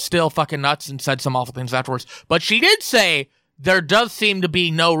 she's still fucking nuts and said some awful things afterwards. But she did say there does seem to be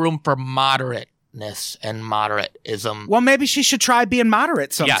no room for moderateness and moderatism. Well, maybe she should try being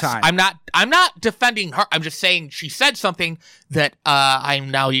moderate sometime. Yes, I'm not defending her. I'm just saying she said something that I'm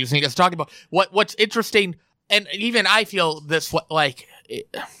now using as talking about. What's interesting, and even I feel this, like,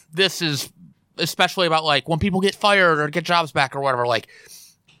 this is especially about, like, when people get fired or get jobs back or whatever, like,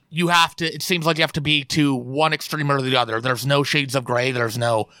 it seems like you have to be to one extreme or the other. There's no shades of gray. There's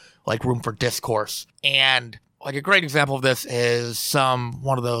no, like, room for discourse. And, like, a great example of this is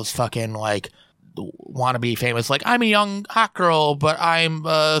one of those fucking, like, wannabe famous, like, I'm a young hot girl, but I'm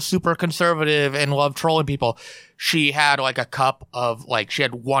super conservative and love trolling people. She had, like, a cup of, like, she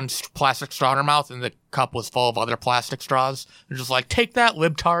had one plastic straw in her mouth, and the cup was full of other plastic straws. And just like, take that,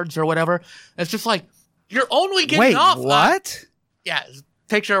 libtards, or whatever. And it's just like, you're only getting off. Wait, what? Yeah.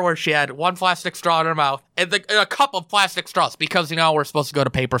 picture where she had one plastic straw in her mouth and a cup of plastic straws because, we're supposed to go to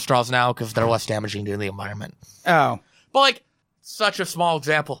paper straws now because they're less damaging to the environment. Oh. But, like, such a small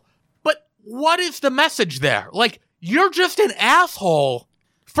example. But what is the message there? Like, you're just an asshole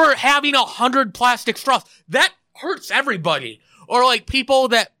for having 100 plastic straws. That hurts everybody. Or, like, people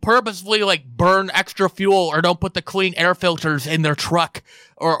that purposefully, like, burn extra fuel or don't put the clean air filters in their truck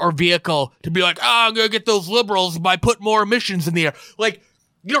or vehicle to be like, I'm going to get those liberals by putting more emissions in the air. Like,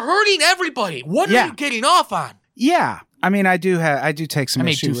 you're hurting everybody. What are you getting off on? Yeah. I mean, I do take some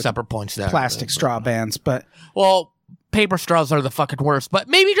issue two with separate points there. plastic straw bans, but... Well, paper straws are the fucking worst, but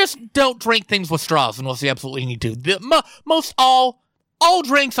maybe just don't drink things with straws unless you absolutely need to. All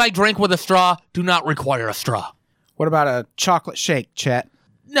drinks I drink with a straw do not require a straw. What about a chocolate shake, Chet?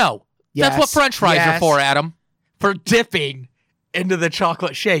 No. Yes. That's what French fries are for, Adam. For dipping into the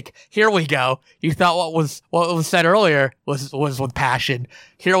chocolate shake. Here we go. You thought what was said earlier was with passion.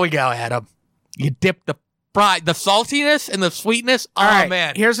 Here we go, Adam. You dip the saltiness and the sweetness. All right,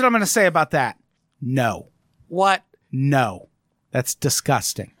 man. Here's what I'm going to say about that. No. What? No. That's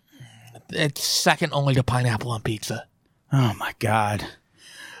disgusting. It's second only to pineapple on pizza. Oh, my God.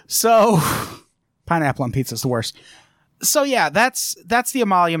 So, pineapple on pizza is the worst. So, yeah, that's the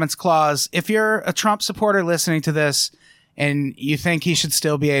emoluments clause. If you're a Trump supporter listening to this and you think he should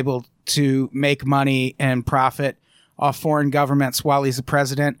still be able to make money and profit off foreign governments while he's the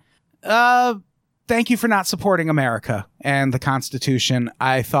president, thank you for not supporting America and the Constitution.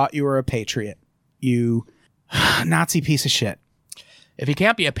 I thought you were a patriot. You Nazi piece of shit. If you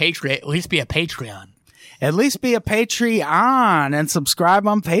can't be a patriot, at least be a Patreon. At least be a Patreon and subscribe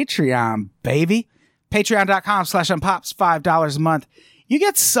on Patreon, baby. Patreon.com/unpops, $5 a month. You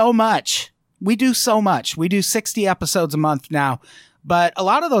get so much. We do so much. We do 60 episodes a month now, but a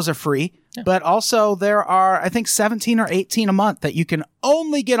lot of those are free. Yeah. But also there are, I think, 17 or 18 a month that you can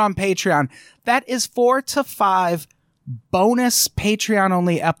only get on Patreon. That is 4 to 5 bonus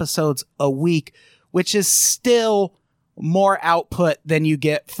Patreon-only episodes a week, which is still more output than you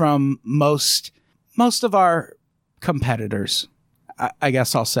get from most of our competitors, I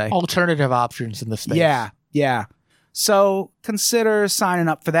guess I'll say. Alternative options in the space. Yeah. So consider signing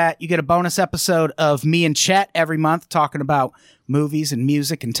up for that. You get a bonus episode of me and Chet every month talking about movies and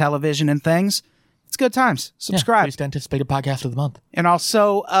music and television and things. It's good times. Subscribe. Least anticipated podcast of the month. And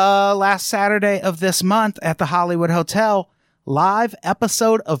also, last Saturday of this month at the Hollywood Hotel, live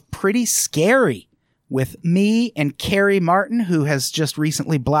episode of Pretty Scary with me and Carrie Martin, who has just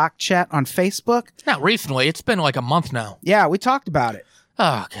recently blocked Chet on Facebook. Not recently. It's been like a month now. Yeah, we talked about it.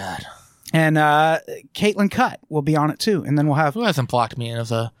 Oh, God. And Caitlin Cutt will be on it, too. And then we'll have... Who hasn't blocked me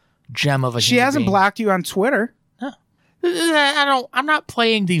as a gem of a She hasn't blocked you on Twitter. No. I'm not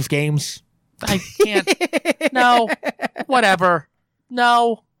playing these games. I can't. No. Whatever.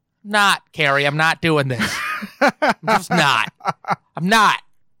 No. Not, Carrie. I'm not doing this. I'm just not. I'm not.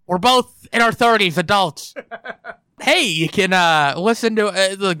 We're both in our 30s, adults. Hey, you can listen to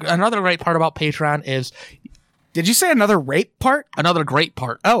another great part about Patreon is... Did you say another rape part? Another great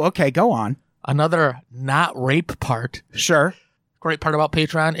part. Oh, okay. Go on. Another not rape part. Sure. Great part about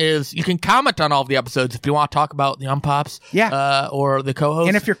Patreon is you can comment on all of the episodes if you want to talk about the Unpops. Yeah. Or the co-host.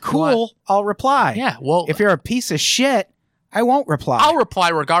 And if you're cool, I'll reply. Yeah. Well, if you're a piece of shit, I won't reply. I'll reply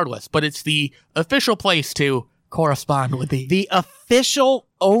regardless, but it's the official place to correspond with the official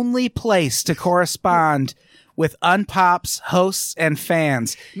only place to correspond with Unpops hosts and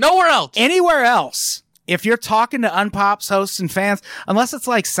fans. Nowhere else. Anywhere else. If you're talking to Unpops hosts and fans, unless it's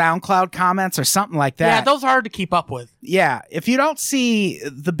like SoundCloud comments or something like that. Yeah, those are hard to keep up with. Yeah. If you don't see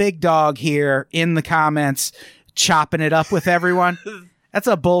the big dog here in the comments chopping it up with everyone, that's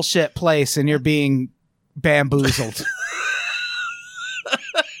a bullshit place and you're being bamboozled.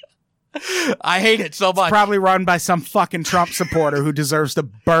 I hate it so much. It's probably run by some fucking Trump supporter who deserves to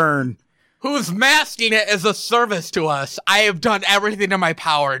burn. Who's masking it as a service to us. I have done everything in my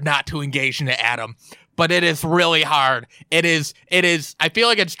power not to engage in it, Adam. But it is really hard. It is, I feel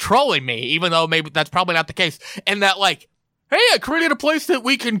like it's trolling me, even though maybe that's probably not the case. And that like, hey, I created a place that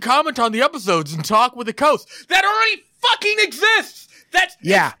we can comment on the episodes and talk with the host. That already fucking exists!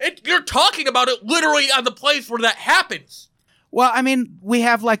 You're talking about it literally on the place where that happens. Well, I mean, we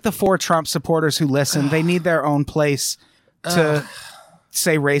have like the 4 Trump supporters who listen. They need their own place to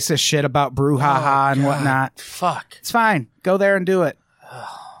say racist shit about brouhaha and whatnot. Fuck. It's fine. Go there and do it.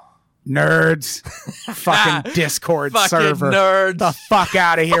 Nerds. Fucking Discord fucking server. Nerds. The fuck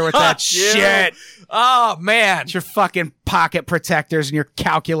out of here with that shit. Oh, man. Get your fucking pocket protectors and your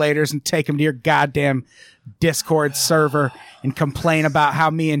calculators and take them to your goddamn Discord server and complain about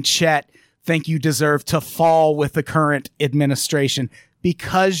how me and Chet think you deserve to fall with the current administration.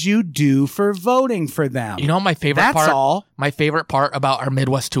 because you do for voting for them. You know what my favorite That's part? all. My favorite part about our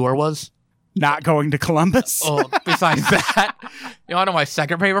Midwest tour was? Not going to Columbus? Oh, besides that, you want to know my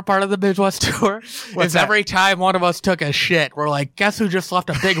second favorite part of the Midwest tour? What's that? Every time one of us took a shit, we're like, guess who just left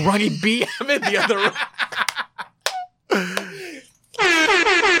a big running BM in the other room?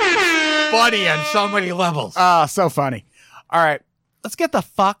 Funny on so many levels. Oh, so funny. All right. Let's get the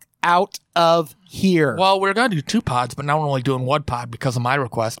fuck out of here. Well, we're going to do 2 pods, but now we're only doing 1 pod because of my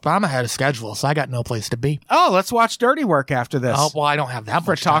request. But I'm ahead of schedule, so I got no place to be. Oh, let's watch Dirty Work after this. Oh, well, I don't have that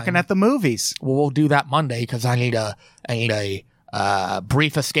for much talking time. at the movies. Well, we'll do that Monday because I need a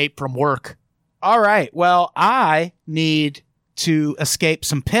brief escape from work. All right. Well, I need to escape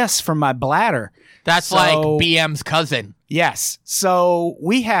some piss from my bladder. That's like BM's cousin. Yes. So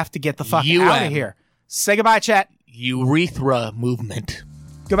we have to get the fuck out of here. Say goodbye, chat. Urethra movement.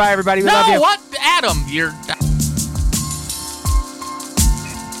 Goodbye, everybody. We love you. No, what? Adam, you're...